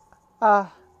you?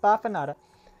 Bafanada.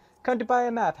 Come to buy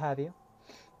a map, have you?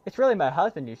 It's really my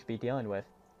husband you should be dealing with.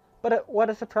 But what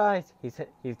a surprise.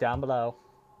 He's down below.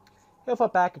 He'll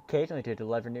pop back occasionally to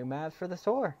deliver new maps for the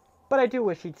store. But I do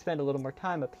wish he'd spend a little more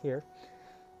time up here.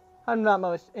 I'm not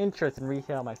much interested in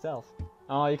retail myself.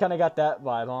 Oh, you kind of got that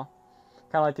vibe, huh?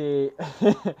 Kind of like the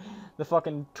the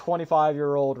fucking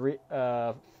 25-year-old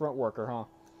front worker, huh?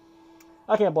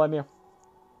 I can't blame you.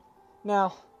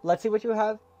 Now, let's see what you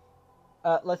have.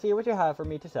 Let's see what you have for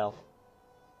me to sell.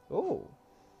 Ooh.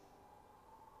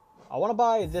 I want to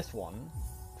buy this one,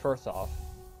 first off.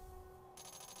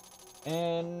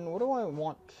 And what do I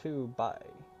want to buy?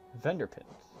 Vendor pins.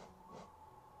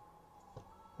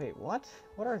 Wait, what?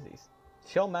 What are these?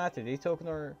 Shell mats. These tokens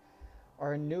are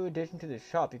a new addition to the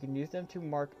shop. You can use them to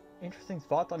mark interesting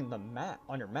spots on the map,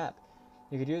 on your map.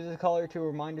 You could use this color to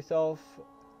remind yourself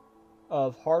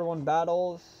of hard-won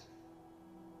battles.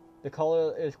 The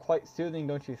color is quite soothing,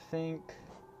 don't you think?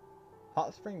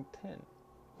 Hot spring pin.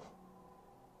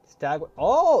 Stagway.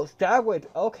 Oh, stagway.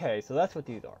 Okay, so that's what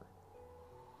these are.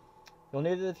 You'll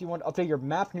need it if you want to update your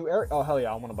map new area. Oh, hell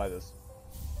yeah, I want to buy this.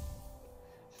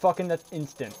 Fucking that's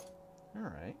instant.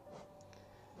 Alright.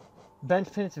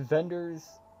 Bench pins, vendors.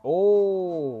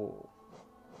 Oh.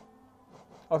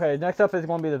 Okay, next up is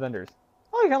going to be the vendors.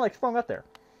 Oh, you kind of like sprung up there.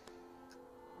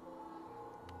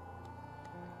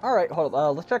 Alright, hold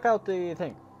on. Let's check out the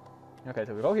thing. Okay,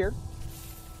 so we go here.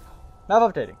 Map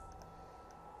updating.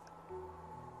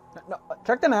 No,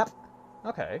 check the map.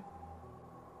 Okay.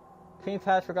 Team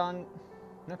pass forgotten.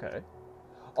 Okay.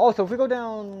 Oh, so if we go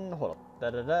down... Hold up.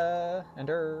 Da-da-da.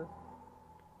 Enter.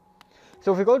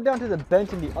 So if we go down to the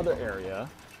bench in the other area,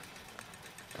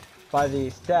 by the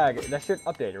stag, that should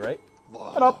update it, right?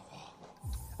 Shut up.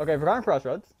 Okay, forgotten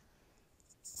crossroads.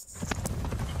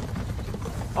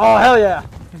 Oh, hell yeah!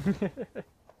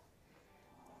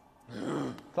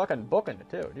 Fucking booking it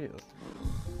too, Jesus.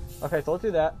 Okay, so let's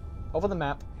do that. Open the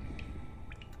map.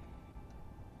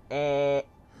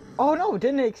 Oh no, it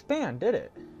didn't expand, did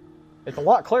it? It's a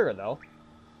lot clearer though.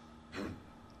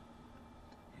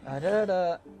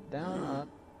 Down, up.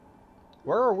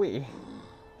 Where are we?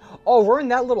 Oh, we're in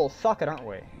that little socket, aren't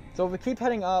we? So if we keep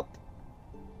heading up...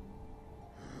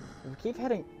 If we keep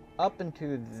heading up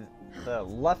into the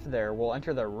left there, we'll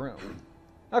enter the room.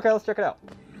 Okay, let's check it out.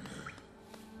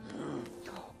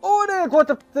 Oh, it is! What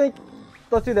the thing?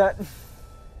 Let's do that.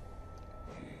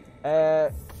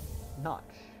 Notch.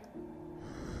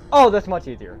 Oh, that's much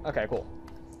easier. Okay, cool.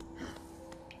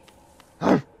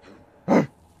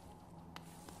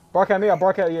 Bark at me, I'll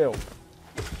bark at you.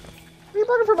 Are you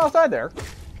barking from outside there?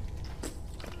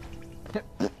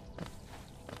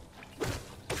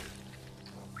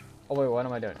 Oh wait, what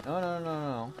am I doing?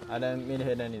 No. I didn't mean to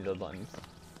hit any of those buttons.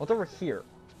 What's over here?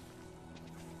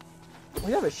 Oh,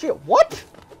 you have a shield. What?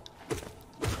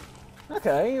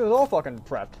 Okay, he was all fucking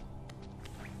prepped.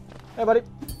 Hey, buddy.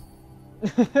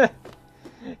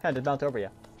 Had to bounce over you.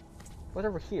 What's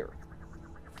over here?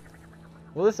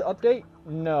 Will this update?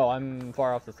 No, I'm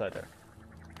far off the side there.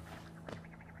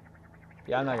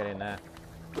 Yeah, I'm not getting that.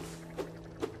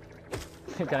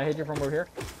 Can I hit you from over here?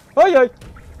 Oh yeah!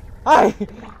 Hi!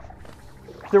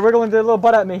 They're wiggling their little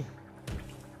butt at me.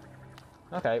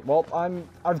 Okay, well,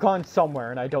 I've gone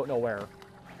somewhere and I don't know where.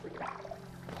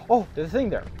 Oh, there's a thing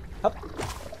there. Up.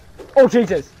 Oh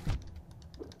Jesus!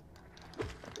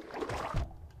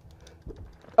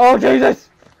 Oh Jesus!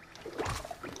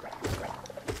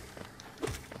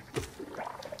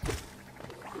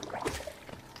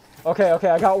 Okay,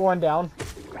 I got one down.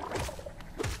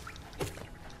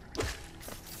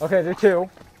 Okay, there's two.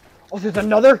 Oh, there's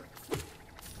another?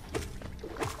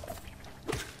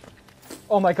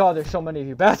 Oh my god, there's so many of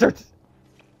you bastards!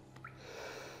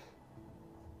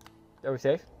 Are we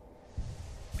safe?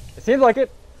 It seems like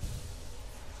it.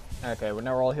 Okay, well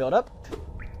now we're all healed up.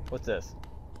 What's this?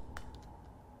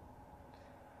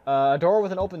 A door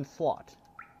with an open slot.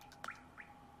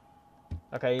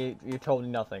 Okay, you told me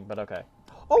nothing, but okay.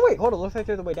 Oh wait, hold on, looks like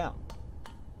there's a way down.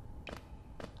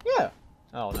 Yeah.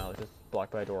 Oh no, it's just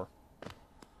blocked by a door.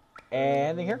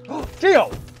 Anything here? Oh, Geo!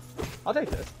 I'll take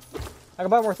this. I can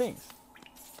buy more things.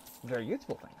 Very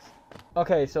useful things.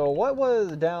 Okay, so what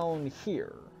was down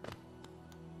here?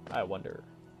 I wonder.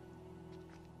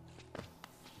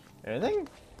 Anything?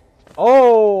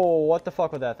 Oh, what the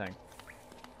fuck was that thing?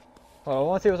 Hold on, I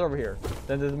want to see what's over here.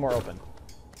 Then this is more open.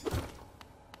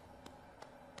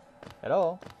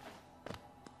 Hello?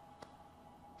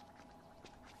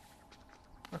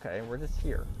 Okay, we're just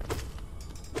here.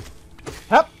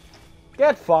 Hup!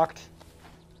 Get fucked!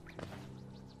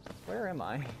 Where am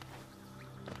I?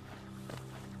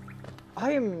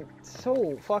 I am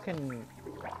so fucking...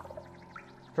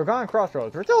 Forgotten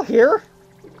Crossroads. We're still here?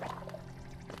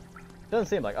 Doesn't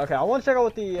seem like... Okay, I want to check out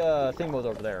what the thing was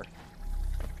over there.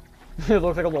 It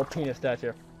looks like a little penis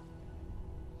statue.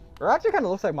 Or actually kind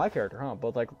of looks like my character, huh?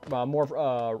 But like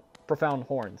more profound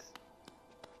horns.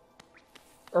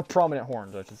 Or prominent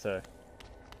horns, I should say.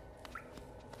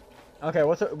 Okay,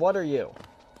 what are you?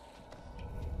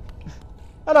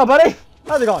 Hello, buddy!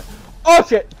 How's it going? Oh,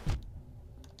 shit!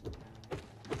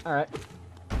 Alright.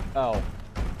 Oh.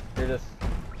 You're just...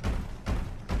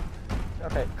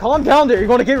 Okay, calm down there! You're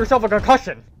going to give yourself a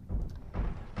concussion!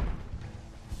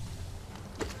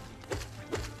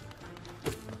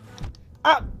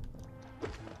 Ah!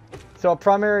 So a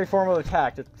primary form of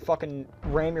attack, just fucking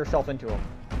ram yourself into him.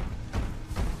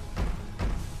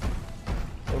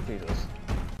 Oh, Jesus.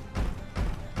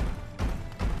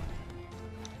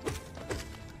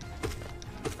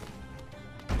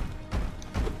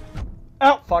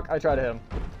 Oh, fuck, I tried to hit him.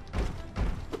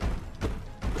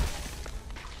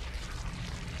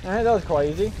 Alright, that was quite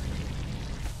easy.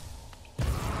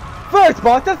 First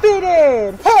boss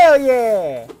defeated! Hell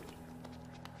yeah!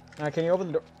 Alright, can you open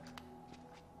the door?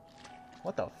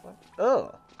 What the fuck?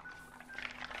 Ugh.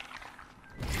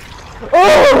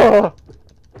 Oh!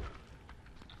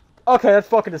 Okay, that's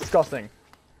fucking disgusting.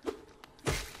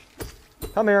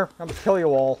 Come here, I'm gonna kill you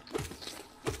all.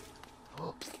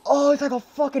 Oh, it's like a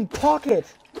fucking pocket!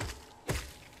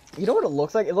 You know what it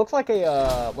looks like? It looks like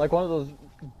a like one of those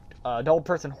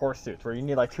double-person horse suits where you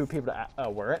need like 2 people to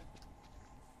wear it.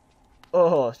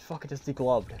 Oh, it's fucking just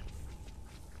degloved.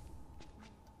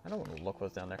 I don't want to look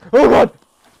what's down there. Oh god!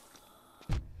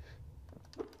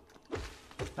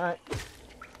 Alright.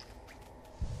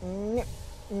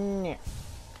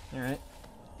 Alright.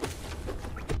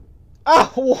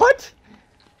 Ah, what?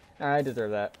 Alright, I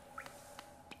deserve that.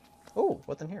 Oh,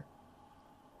 what's in here?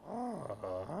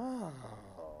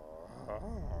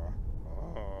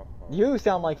 You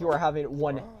sound like you are having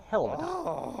one hell of a time.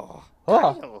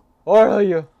 Oh, are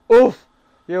you? Oof!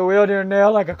 You wield your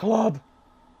nail like a club.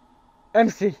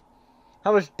 MC,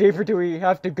 how much deeper do we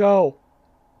have to go?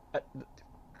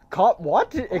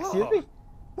 What? Excuse me?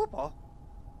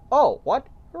 Oh, what?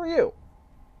 Who are you?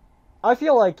 I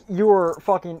feel like you were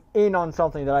fucking in on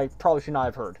something that I probably should not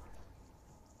have heard.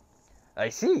 I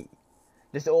see.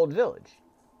 This old village.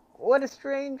 What a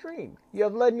strange dream. You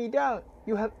have led me down.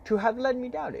 You have led me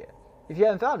down here. If you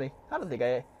hadn't found me, I don't think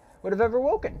I would have ever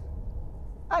woken.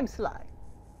 I'm Sly.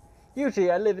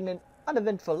 Usually I live in an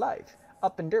uneventful life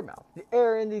up in Dermouth. The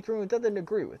air in these rooms doesn't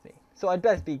agree with me, so I'd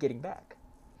best be getting back.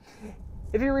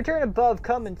 If you return above,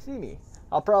 come and see me.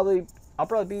 I'm probably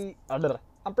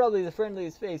the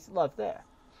friendliest face left there.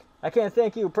 I can't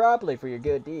thank you properly for your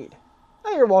good deed.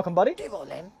 Oh, you're welcome, buddy.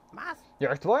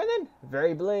 You're exploring then?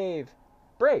 Very brave.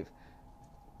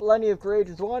 Plenty of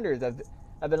courageous wanderers have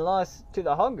been lost to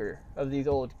the hunger of these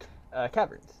old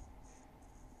caverns.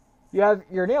 You have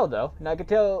your nail though, and I can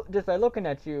tell just by looking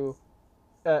at you,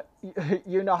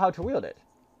 you know how to wield it.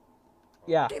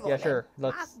 Yeah, sure.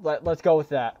 Let's go with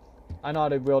that. I know how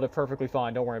to wield it perfectly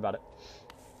fine. Don't worry about it.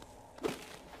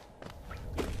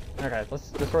 Okay, let's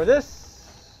destroy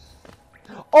this.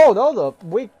 Oh no, the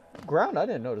weak ground. I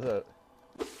didn't notice that.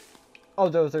 Oh,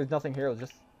 there's nothing here. It was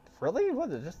just really?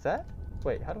 Was it just that?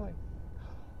 Wait, how do I?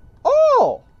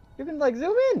 Oh, you can like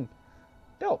zoom in.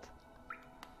 Dope.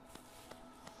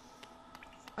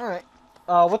 All right.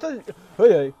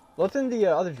 What's in the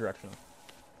other direction?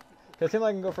 Cause it seems like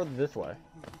I can go further this way.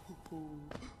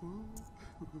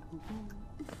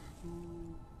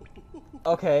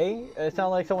 Okay, it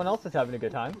sounds like someone else is having a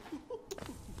good time.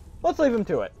 Let's leave him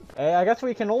to it. Hey, I guess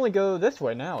we can only go this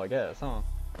way now, I guess, huh?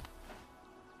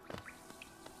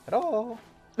 Hello?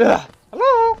 Ugh.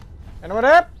 Hello? Anyone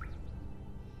there?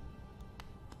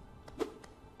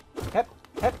 Hep.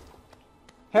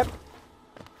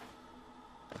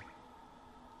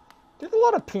 There's a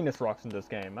lot of penis rocks in this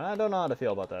game. I don't know how to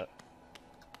feel about that.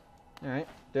 Alright,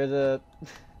 there's a...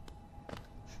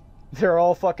 They're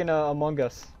all fucking Among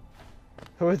Us.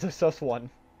 Who is the sus one?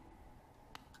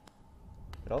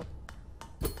 Hello?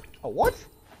 Oh, what?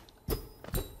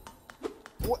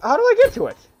 How do I get to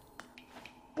it?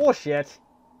 Bullshit.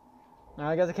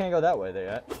 I guess I can't go that way there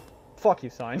yet. Fuck you,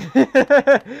 sign.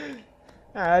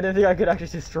 I didn't think I could actually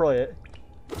destroy it.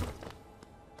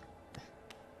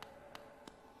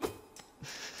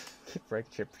 Break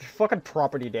chip. Fucking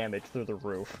property damage through the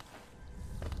roof.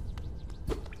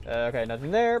 Okay,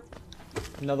 nothing there.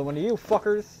 Another one of you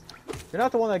fuckers. You're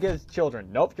not the one that gives children.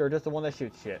 Nope, you're just the one that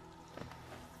shoots shit.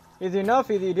 Easy enough,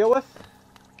 easy to deal with.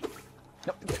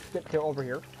 Nope, get over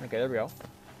here. Okay, there we go.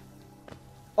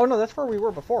 Oh no, that's where we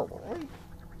were before, weren't we?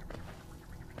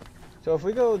 So if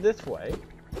we go this way...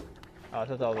 Oh,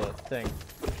 that's all the thing.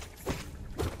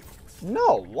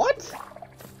 No, what?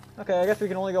 Okay, I guess we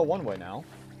can only go one way now.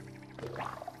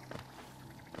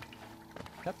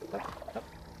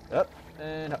 Up,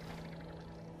 and up.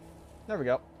 There we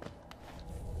go.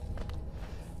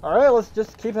 Alright, let's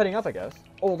just keep heading up, I guess.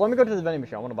 Oh, let me go to the vending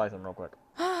machine. I want to buy some real quick.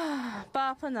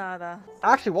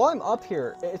 Actually, while I'm up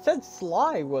here, it said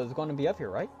Sly was going to be up here,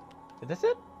 right? Is this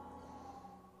it?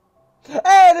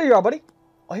 Hey, there you are, buddy.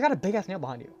 Oh, you got a big-ass nail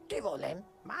behind you.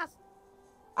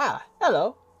 Ah,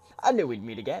 hello. I knew we'd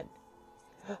meet again.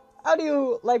 How do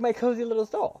you like my cozy little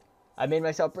stall? I made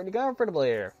myself pretty comfortable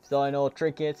here, so I know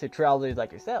trinkets to travelers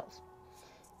like yourselves.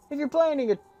 If you're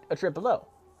planning a trip below,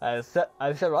 I have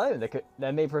several items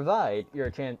that may provide your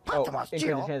increase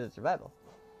your chance of survival.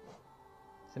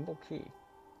 Simple key.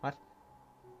 What?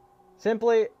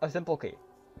 Simply a simple key.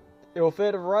 It will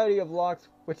fit a variety of locks,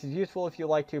 which is useful if you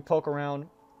like to poke around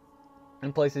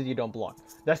in places you don't belong.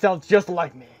 That sounds just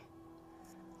like me.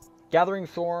 Gathering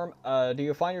Storm. Do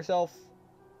you find yourself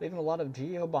leaving a lot of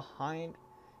geo behind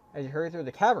as you hurry through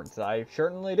the caverns? I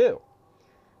certainly do.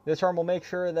 This charm will make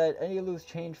sure that any loose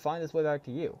change finds its way back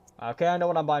to you. Okay, I know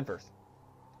what I'm buying first.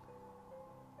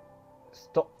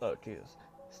 Oh, Jesus.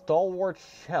 Stalwart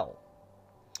Shell.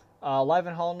 Life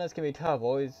in Hollownest can be tough,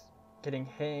 always getting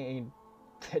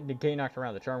knocked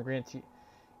around. The charm grants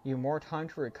you more time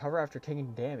to recover after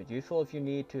taking damage. Useful if you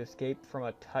need to escape from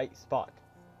a tight spot.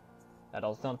 That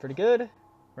all sounds pretty good.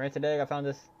 Rancid egg, I found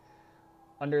this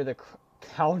under the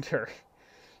counter.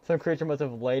 Some creature must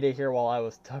have laid it here while I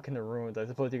was stuck in the ruins. I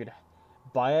suppose you could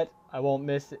buy it. I won't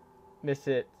miss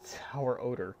its sour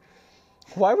odor.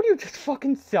 Why would you just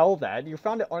fucking sell that? You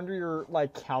found it under your,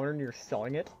 like, counter and you're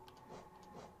selling it?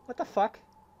 What the fuck?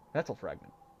 Vessel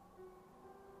fragment.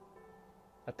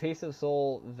 A piece of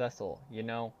soul vessel, you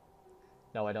know?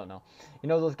 No, I don't know. You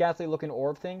know those ghastly looking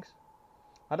orb things?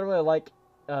 I don't really like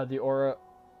the aura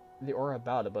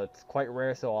about it, but it's quite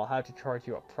rare, so I'll have to charge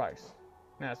you a price.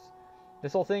 Yes.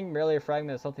 This whole thing, merely a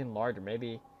fragment of something larger.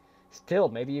 Maybe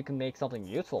you can make something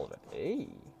useful of it. Hey.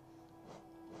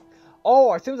 Oh,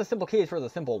 I assume the simple key is for the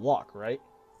simple lock, right?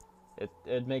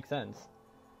 It makes sense.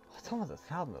 Oh, it's almost a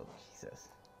sound mode. Jesus.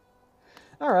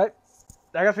 Alright.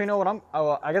 I guess we know what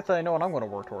I guess I know what I'm going to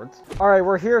work towards. Alright,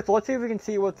 we're here, so let's see if we can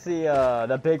see what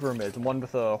the big room is. The one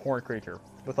with the horned creature.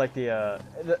 With like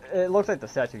it looks like the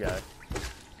statue guy.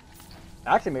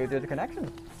 Actually, maybe there's a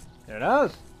connection. Who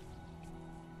knows?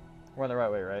 We're on the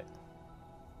right way, right?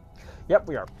 Yep,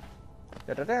 we are.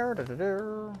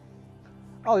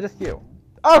 Oh, just you.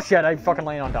 Oh shit, I fucking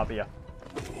laying on top of you.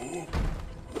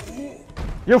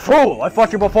 You fool! I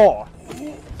fought you before!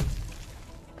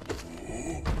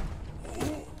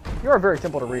 You are very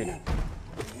simple to read.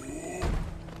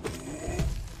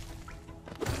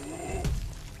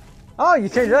 Oh, you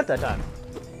changed that time.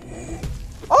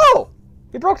 Oh!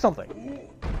 He broke something.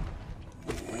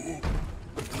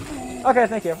 Okay,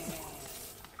 thank you.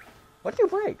 What did you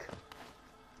break?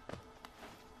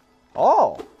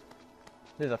 Oh!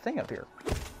 There's a thing up here.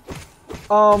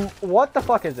 What the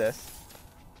fuck is this?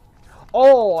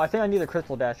 Oh, I think I need the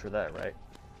crystal dash for that, right?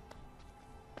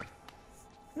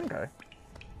 Okay.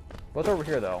 What's over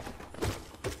here, though?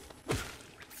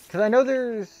 Because I know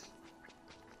there's...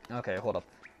 Okay, hold up.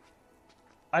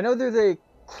 I know there's a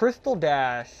crystal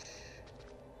dash,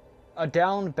 a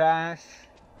down bash,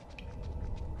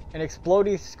 an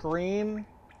explodey scream,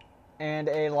 and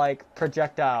a, like,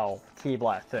 projectile key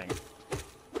blast thing.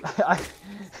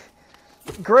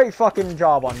 Great fucking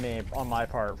job on my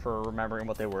part, for remembering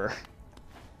what they were.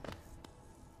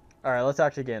 Alright, let's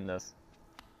actually get in this.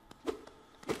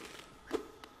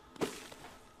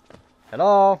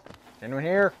 Hello? Anyone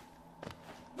here?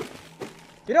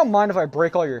 You don't mind if I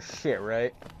break all your shit,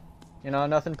 right? You know,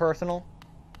 nothing personal?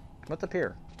 What's up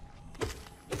here? Do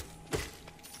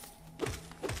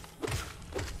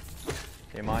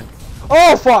you mind?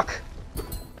 Oh, fuck!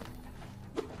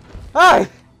 Hi!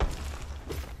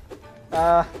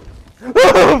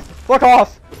 Fuck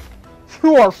off!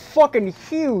 You are fucking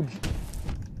huge!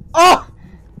 Oh!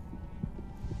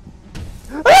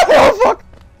 Oh, fuck!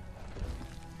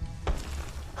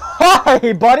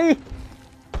 Hi, buddy!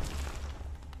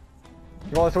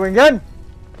 You want to swing again?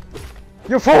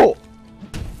 You fool!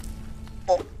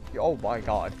 Oh my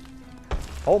god.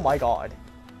 Oh my god.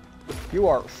 You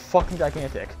are fucking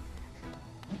gigantic.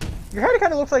 Your head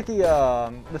kind of looks like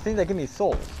the thing that give me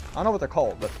souls. I don't know what they're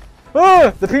called, but...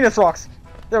 Ah! The penis rocks!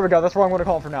 There we go, that's what I'm going to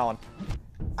call them from now on.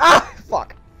 Ah!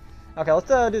 Fuck! Okay, let's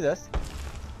do this.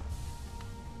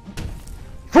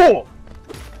 Fool!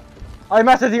 I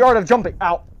mastered the art of jumping.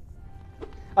 Ow!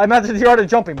 I mastered the art of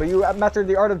jumping, but you mastered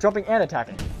the art of jumping and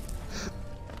attacking.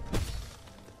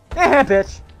 Eh,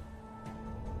 bitch!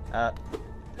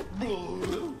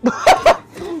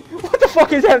 What the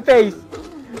fuck is that face?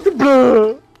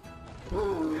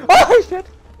 Oh, shit!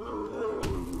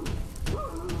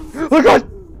 Oh, God!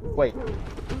 Wait.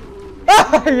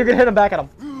 Ah, you can hit him back at him.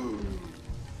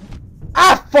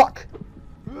 Ah, fuck!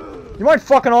 You mind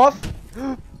fucking off?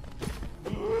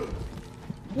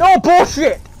 No,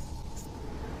 bullshit!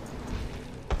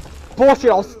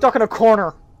 Bullshit, I was stuck in a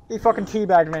corner. He fucking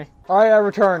teabagged me. Alright, I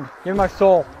returned. Give me my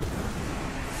soul.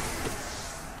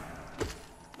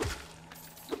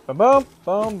 Boom, boom,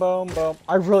 boom, boom, boom.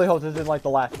 I really hope this isn't like the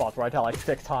last boss where I die like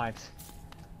 6 times.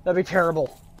 That'd be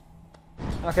terrible.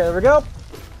 Okay, there we go.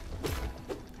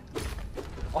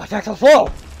 Oh, attack so slow!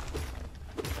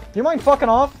 Do you mind fucking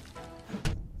off?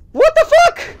 What the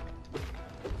fuck?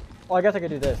 Oh, I guess I could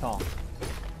do this, huh?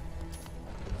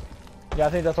 Yeah, I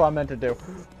think that's what I meant to do.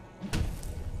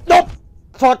 Nope!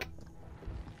 Fuck!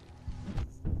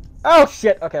 Oh,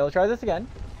 shit! Okay, let's try this again.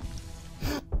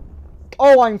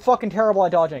 Oh, I'm fucking terrible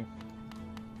at dodging.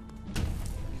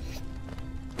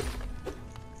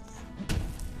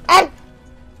 Ah!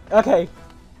 Okay.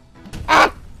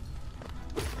 Ah!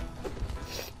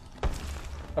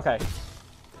 Okay.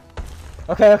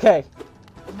 Okay, okay.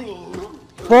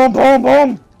 Boom, boom,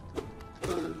 boom!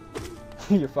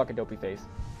 Your fucking dopey face.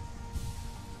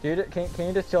 Dude, can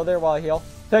you just chill there while I heal?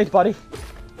 Thanks, buddy.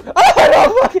 Oh,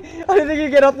 no, fuck! I didn't think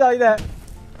you'd get up like that.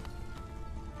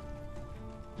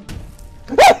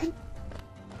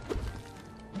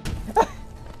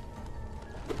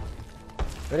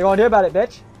 What do you want to do about it,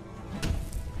 bitch?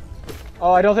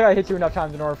 Oh, I don't think I hit you enough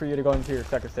times in order for you to go into your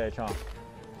second stage, huh?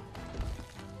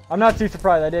 I'm not too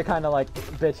surprised. I did kind of like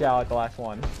bitch out at the last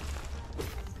one.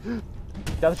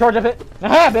 Got the charge of it.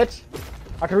 Aha, bitch!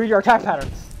 I can read your attack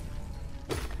patterns.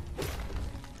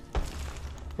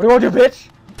 What do you want to do, bitch?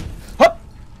 Hup!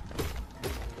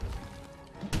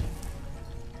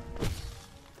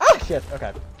 Ah, shit.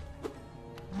 Okay.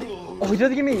 Oh, he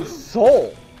doesn't give me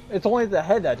soul. It's only the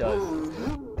head that does.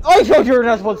 I told you you're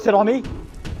not supposed to sit on me.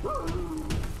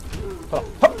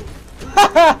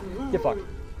 Haha! Get fucked.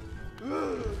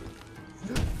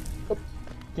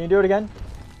 Can you do it again?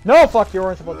 No, fuck, you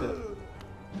weren't supposed to do it.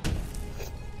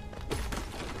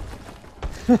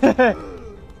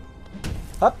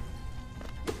 Up.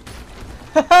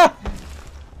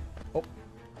 Oh.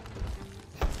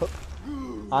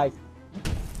 I.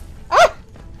 Ah!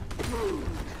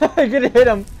 I can hit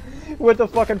him with the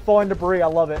fucking falling debris. I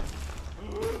love it.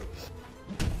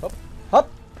 Up. Up.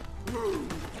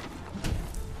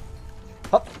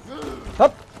 Up.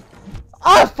 Up.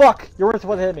 Ah, fuck! You weren't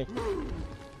supposed to hit me.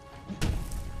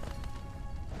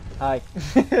 Hi.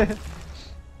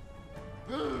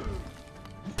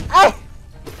 Ah!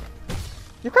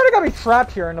 You kind of got me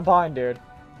trapped here in the bind, dude.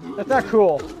 That's not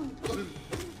cool.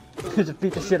 Just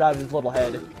beat the shit out of his little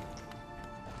head.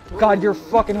 God, your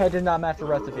fucking head did not match the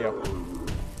rest of you.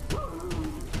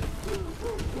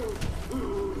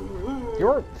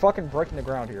 You're fucking breaking the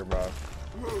ground here, bro.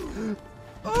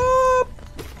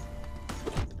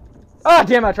 Ah,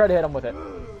 damn it, I tried to hit him with it.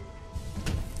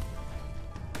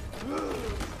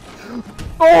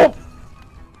 Oh!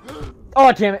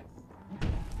 Oh, damn it.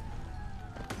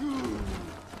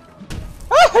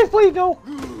 Ah, please, no!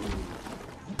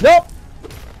 Nope!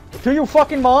 Do you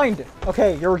fucking mind?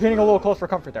 Okay, you're getting a little close for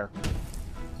comfort there.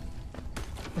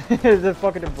 The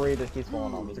fucking debris just keeps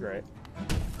falling on. It's great.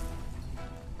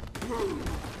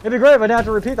 It'd be great if I didn't have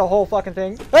to repeat the whole fucking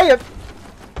thing. Hey!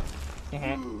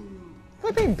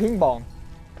 Quit being ping pong.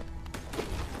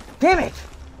 Damn it!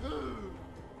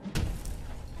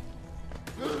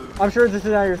 I'm sure this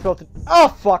is how you're supposed to. Oh,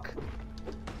 fuck!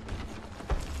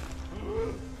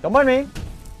 Don't mind me.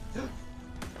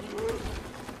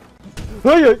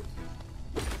 Hey!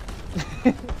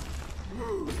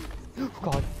 Oh,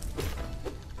 God.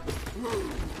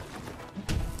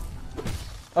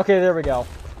 Okay, there we go.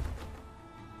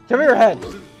 Give me your head.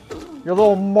 Your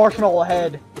little marshmallow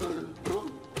head.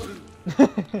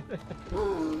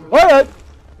 Alright!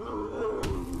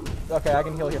 Okay, I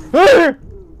can heal here.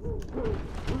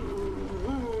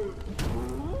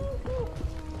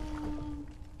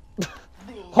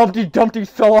 Humpty Dumpty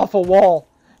fell off a wall.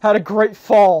 Had a great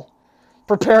fall.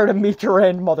 Prepare to meet your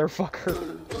end,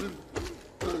 motherfucker.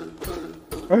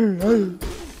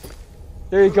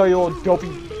 There you go, you little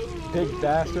dopey big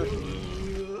bastard.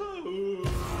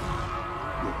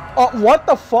 What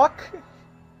the fuck?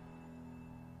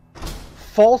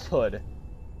 Falsehood.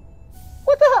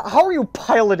 What the hell? How are you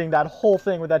piloting that whole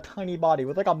thing with that tiny body?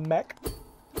 With like a mech?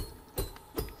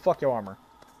 Fuck your armor.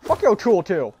 Fuck your tool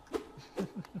too.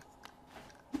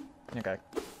 Okay.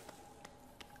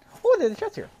 Oh, there's a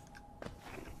chest here.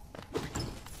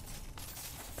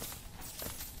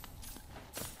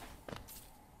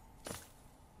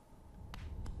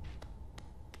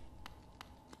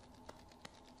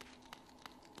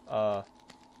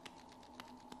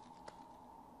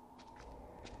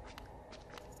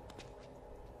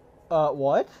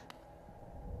 What?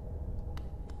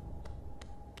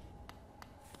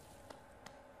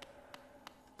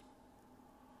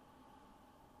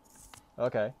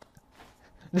 Okay.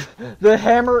 The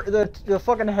hammer, the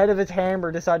fucking head of his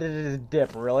hammer decided to just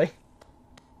dip, really?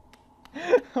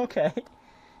 Okay.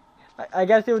 I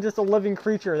guess it was just a living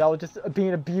creature that was just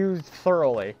being abused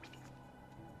thoroughly.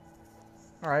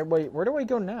 Alright, wait, where do we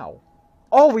go now?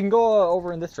 Oh, we can go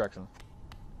over in this direction.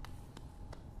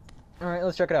 Alright,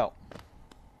 let's check it out.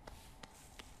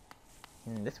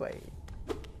 This way.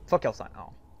 Fuck your sign. Oh.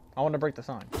 I want to break the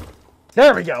sign.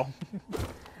 There we go!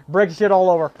 Break shit all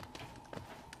over.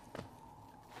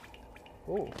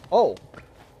 Ooh. Oh!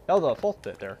 That was a false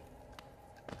bit there.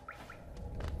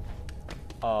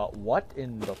 What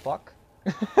in the fuck?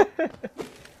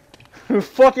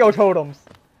 Fuck your totems!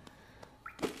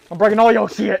 I'm breaking all your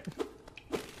shit!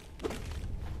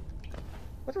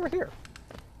 What's over here?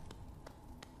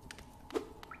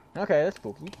 Okay, that's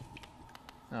spooky.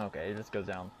 Okay, it just goes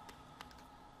down.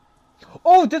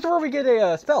 Oh, this is where we get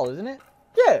a spell, isn't it?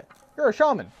 Yeah! You're a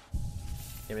shaman.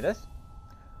 Give me this.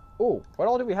 Ooh, what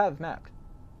all do we have mapped?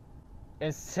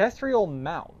 Ancestral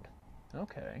mound.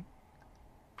 Okay.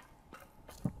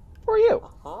 Who are you?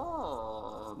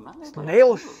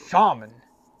 Snail shaman.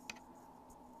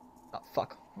 Oh,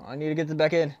 fuck. I need to get this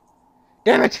back in.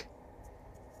 Damn it!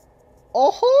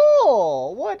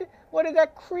 Oh, what is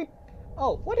that creep?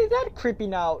 Oh, what is that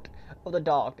creeping out of the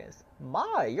darkness?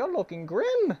 My, you're looking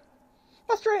grim.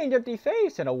 A strange empty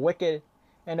face and a wicked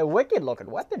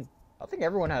looking weapon. I think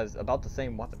everyone has about the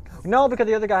same weapon. No, because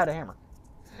the other guy had a hammer.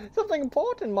 Something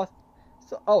important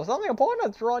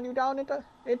has drawn you down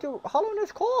into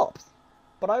Hollownest corpse.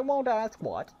 But I won't ask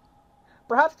what.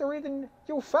 Perhaps the reason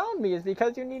you found me is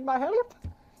because you need my help?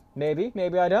 Maybe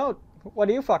I don't. What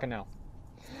do you fucking know?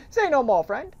 Say no more,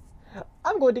 friend.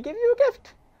 I'm going to give you a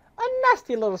gift. A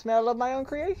nasty little smell of my own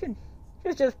creation.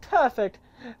 It's just perfect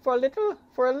for a little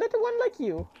one like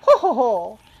you. Ho ho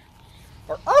ho!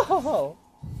 Or oh ho ho!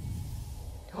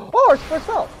 Or it's for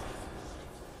self.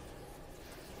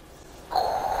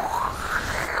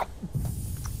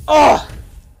 Oh!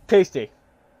 Tasty.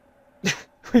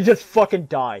 We just fucking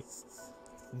die.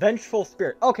 Vengeful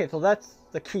spirit. Okay, so that's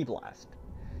the key blast.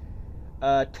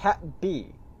 Tap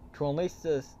B to unleash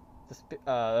the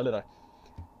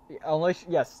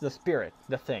spirit,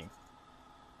 the thing.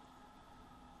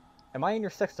 Am I in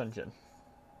your sex dungeon?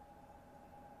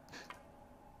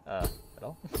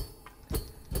 Hello?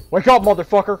 Wake up,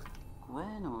 motherfucker!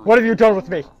 What have you done with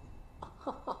me?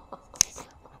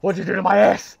 What'd you do to my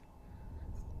ass?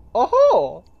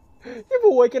 Oh! You've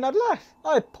awakened at last.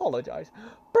 I apologize.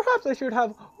 Perhaps I should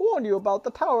have warned you about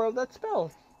the power of that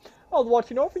spell. I was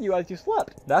watching over you as you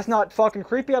slept. That's not fucking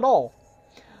creepy at all.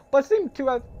 But seem to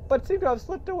have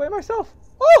slipped away myself.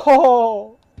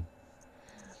 Oh!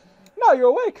 Now you're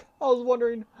awake. I was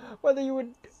wondering whether you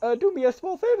would do me a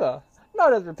small favor.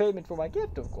 Not as repayment for my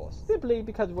gift, of course. Simply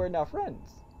because we're now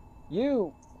friends.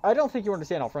 I don't think you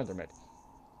understand how friends are made.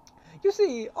 You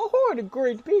see, a horrid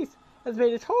great beast has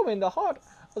made its home in the heart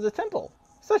of the temple.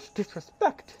 Such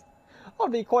disrespect.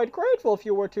 I'd be quite grateful if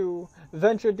you were to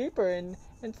venture deeper and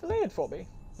slay it for me.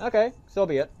 Okay, so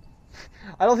be it.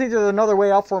 I don't think there's another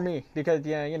way out for me, because,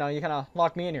 you kind of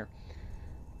locked me in here.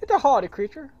 It's a hardy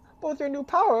creature, but with your new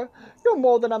power, you're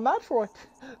more than a match for it.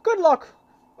 Good luck.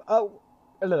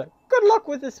 Good luck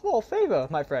with this small favor,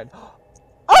 my friend.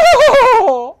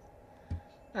 Oh!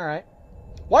 Alright.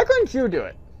 Why couldn't you do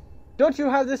it? Don't you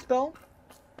have this spell?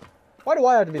 Why do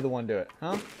I have to be the one to do it,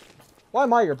 huh? Why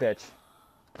am I your bitch?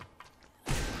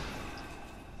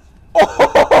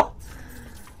 Oh!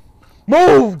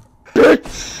 Move,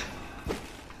 bitch!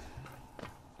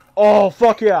 Oh,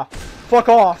 fuck yeah. Fuck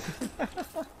off.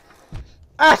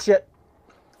 Ah, shit.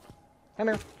 Come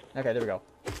here. Okay, there we go.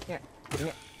 Yeah.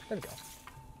 There we go.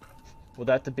 Was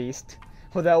that the beast?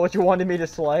 Was that what you wanted me to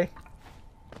slay?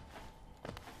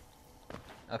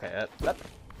 Okay,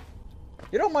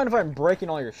 you don't mind if I'm breaking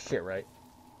all your shit, right?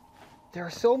 There are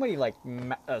so many, like,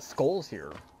 skulls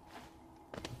here.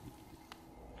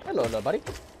 Hello, little buddy.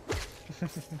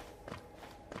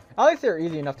 I think they're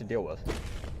easy enough to deal with.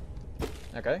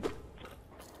 Okay.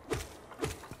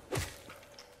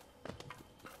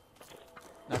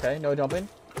 Okay, no jumping.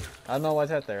 I don't know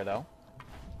what's out there, though.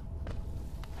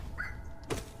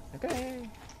 Okay.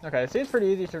 Okay, it seems pretty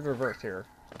easy to reverse here.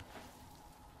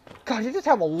 God, you just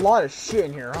have a lot of shit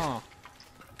in here, huh?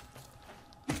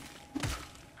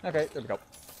 Okay, there we go.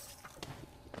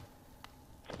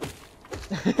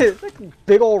 It's like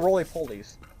big old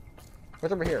roly-polies.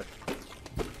 What's over here?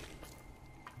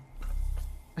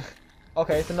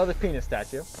 Okay, it's another penis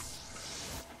statue.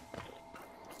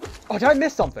 Oh, did I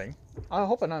miss something? I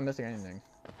hope I'm not missing anything.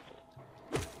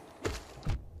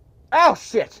 Oh,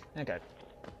 shit! Okay.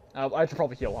 I should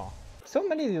probably heal, huh? So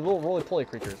many of these little roly-poly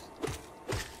creatures.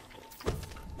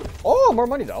 Oh, more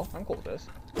money, though. I'm cool with this.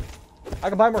 I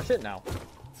can buy more shit now.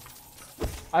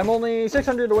 I'm only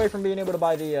 600 away from being able to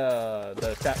buy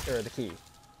the key.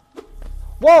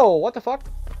 Whoa, what the fuck?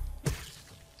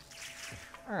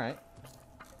 Alright.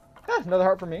 Ah, another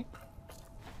heart for me.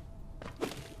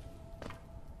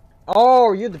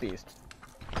 Oh, you're the beast.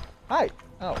 Hi.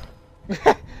 Oh.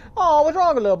 Oh, what's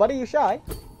wrong, little buddy? You shy?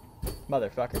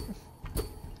 Motherfucker.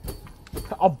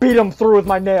 I'll beat him through with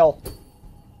my nail.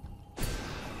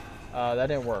 That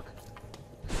didn't work.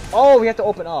 Oh, we have to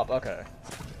open up. Okay.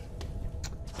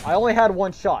 I only had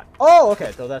one shot. Oh,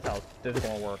 okay. So that's how this is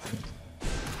going to work.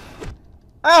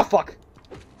 Ah, fuck.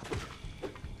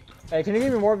 Hey, can you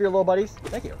give me more of your little buddies?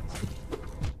 Thank you.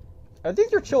 Are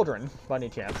these your children, by any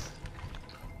chance?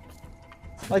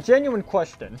 Like, genuine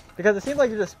question. Because it seems like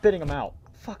you're just spitting them out.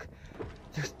 Fuck.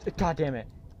 God damn it.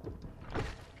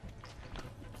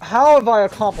 How have I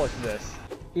accomplished this?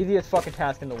 Easiest fucking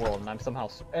task in the world,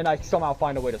 and I somehow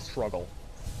find a way to struggle.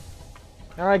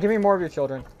 All right, give me more of your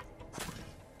children.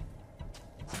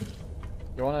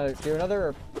 You wanna do another?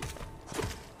 Or...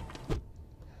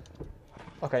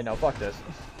 Okay, no, fuck this.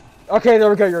 Okay, there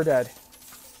we go. You're dead.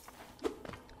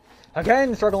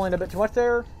 Again, struggling a bit too much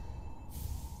there.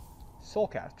 Soul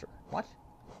capture. What?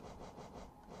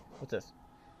 What's this?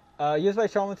 Used by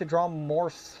shamans to draw more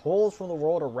souls from the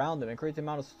world around them. Increase the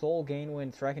amount of soul gain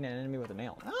when striking an enemy with a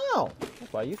nail. Oh,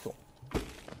 that's why useful.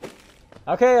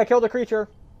 Okay, I killed a creature.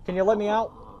 Can you let me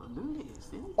out?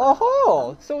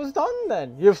 Oh, so it's done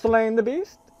then. You've slain the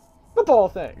beast? The poor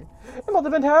thing. It must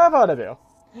have been terrified of you.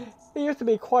 It used to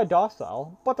be quite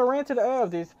docile, but the rancid air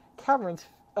of these caverns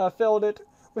filled it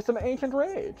with some ancient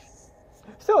rage.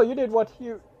 Still, you did what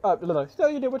had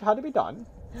to be done.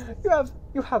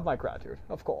 You have my gratitude,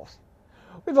 of course.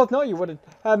 We both know you wouldn't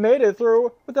have made it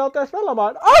through without that spell of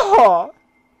mine. Ah!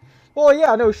 Well,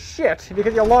 yeah, no shit,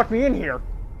 because you locked me in here.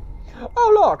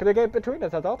 Oh, look, the gate between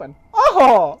us has opened.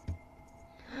 Ah!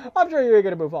 I'm sure you're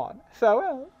going to move on.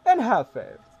 Farewell, and have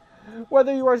faith.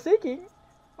 Whatever you are seeking,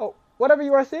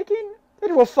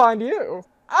 it will find you.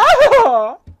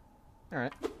 Ah!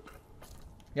 Alright.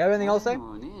 You have anything else to say?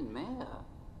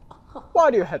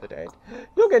 Why do you hesitate?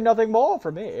 You'll get nothing more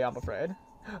from me, I'm afraid.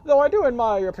 Though I do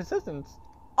admire your persistence.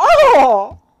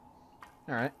 Oh!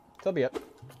 Alright, so be it.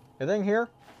 Anything here?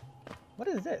 What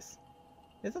is this?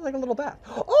 This is like a little bath.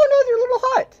 Oh no, it's your little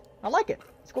hut! I like it.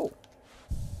 It's cool.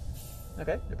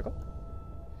 Okay, there we go.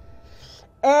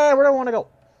 And where do I want to go?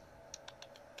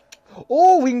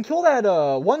 Oh, we can kill that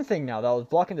one thing now that was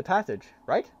blocking the passage,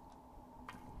 right?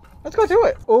 Let's go do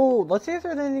it. Oh, let's see if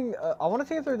there's anything. I want to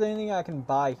see if there's anything I can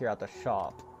buy here at the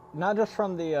shop. Not just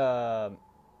from the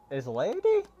is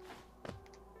lady?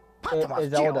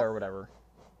 Is Zelda or whatever.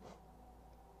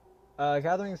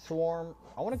 Gathering Swarm.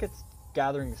 I want to get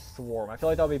Gathering Swarm. I feel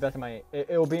like that'll be best in my. It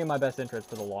will be in my best interest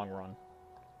for the long run.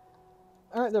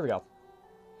 All right, there we go.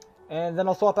 And then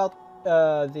I'll swap out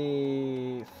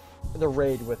the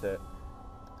raid with it.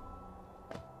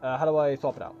 How do I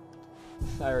swap it out?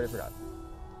 I already forgot.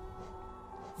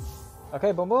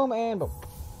 Okay, boom, boom, and boom.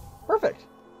 Perfect.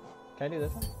 Can I do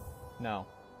this one? No.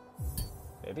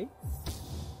 Maybe?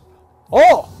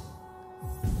 Oh!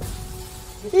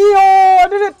 Yo, I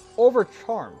did it!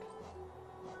 Overcharmed.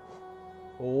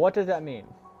 What does that mean?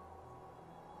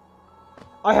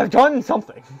 I have done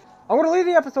something! I'm going to leave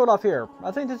the episode off here.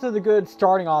 I think this is a good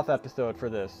starting off episode for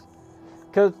this.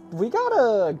 Because we got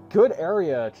a good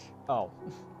area... Oh.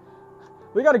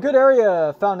 We got a good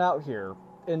area found out here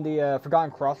in the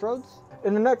Forgotten Crossroads.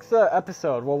 In the next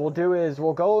episode, what we'll do is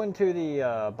we'll go into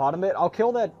the bottom bit. I'll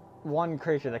kill that one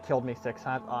creature that killed me 6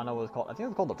 times. I don't know what it's called. I think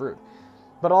it's called the Brood.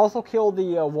 But I'll also kill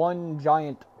the one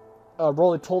giant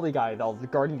roly-poly guy that was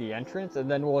guarding the entrance, and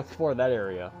then we'll explore that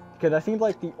area. Because that seems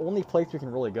like the only place we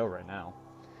can really go right now.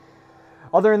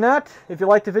 Other than that, if you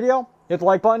liked the video, hit the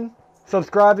like button.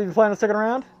 Subscribe if you plan on sticking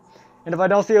around. And if I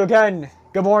don't see you again,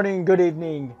 good morning, good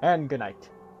evening, and good night.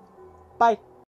 Bye.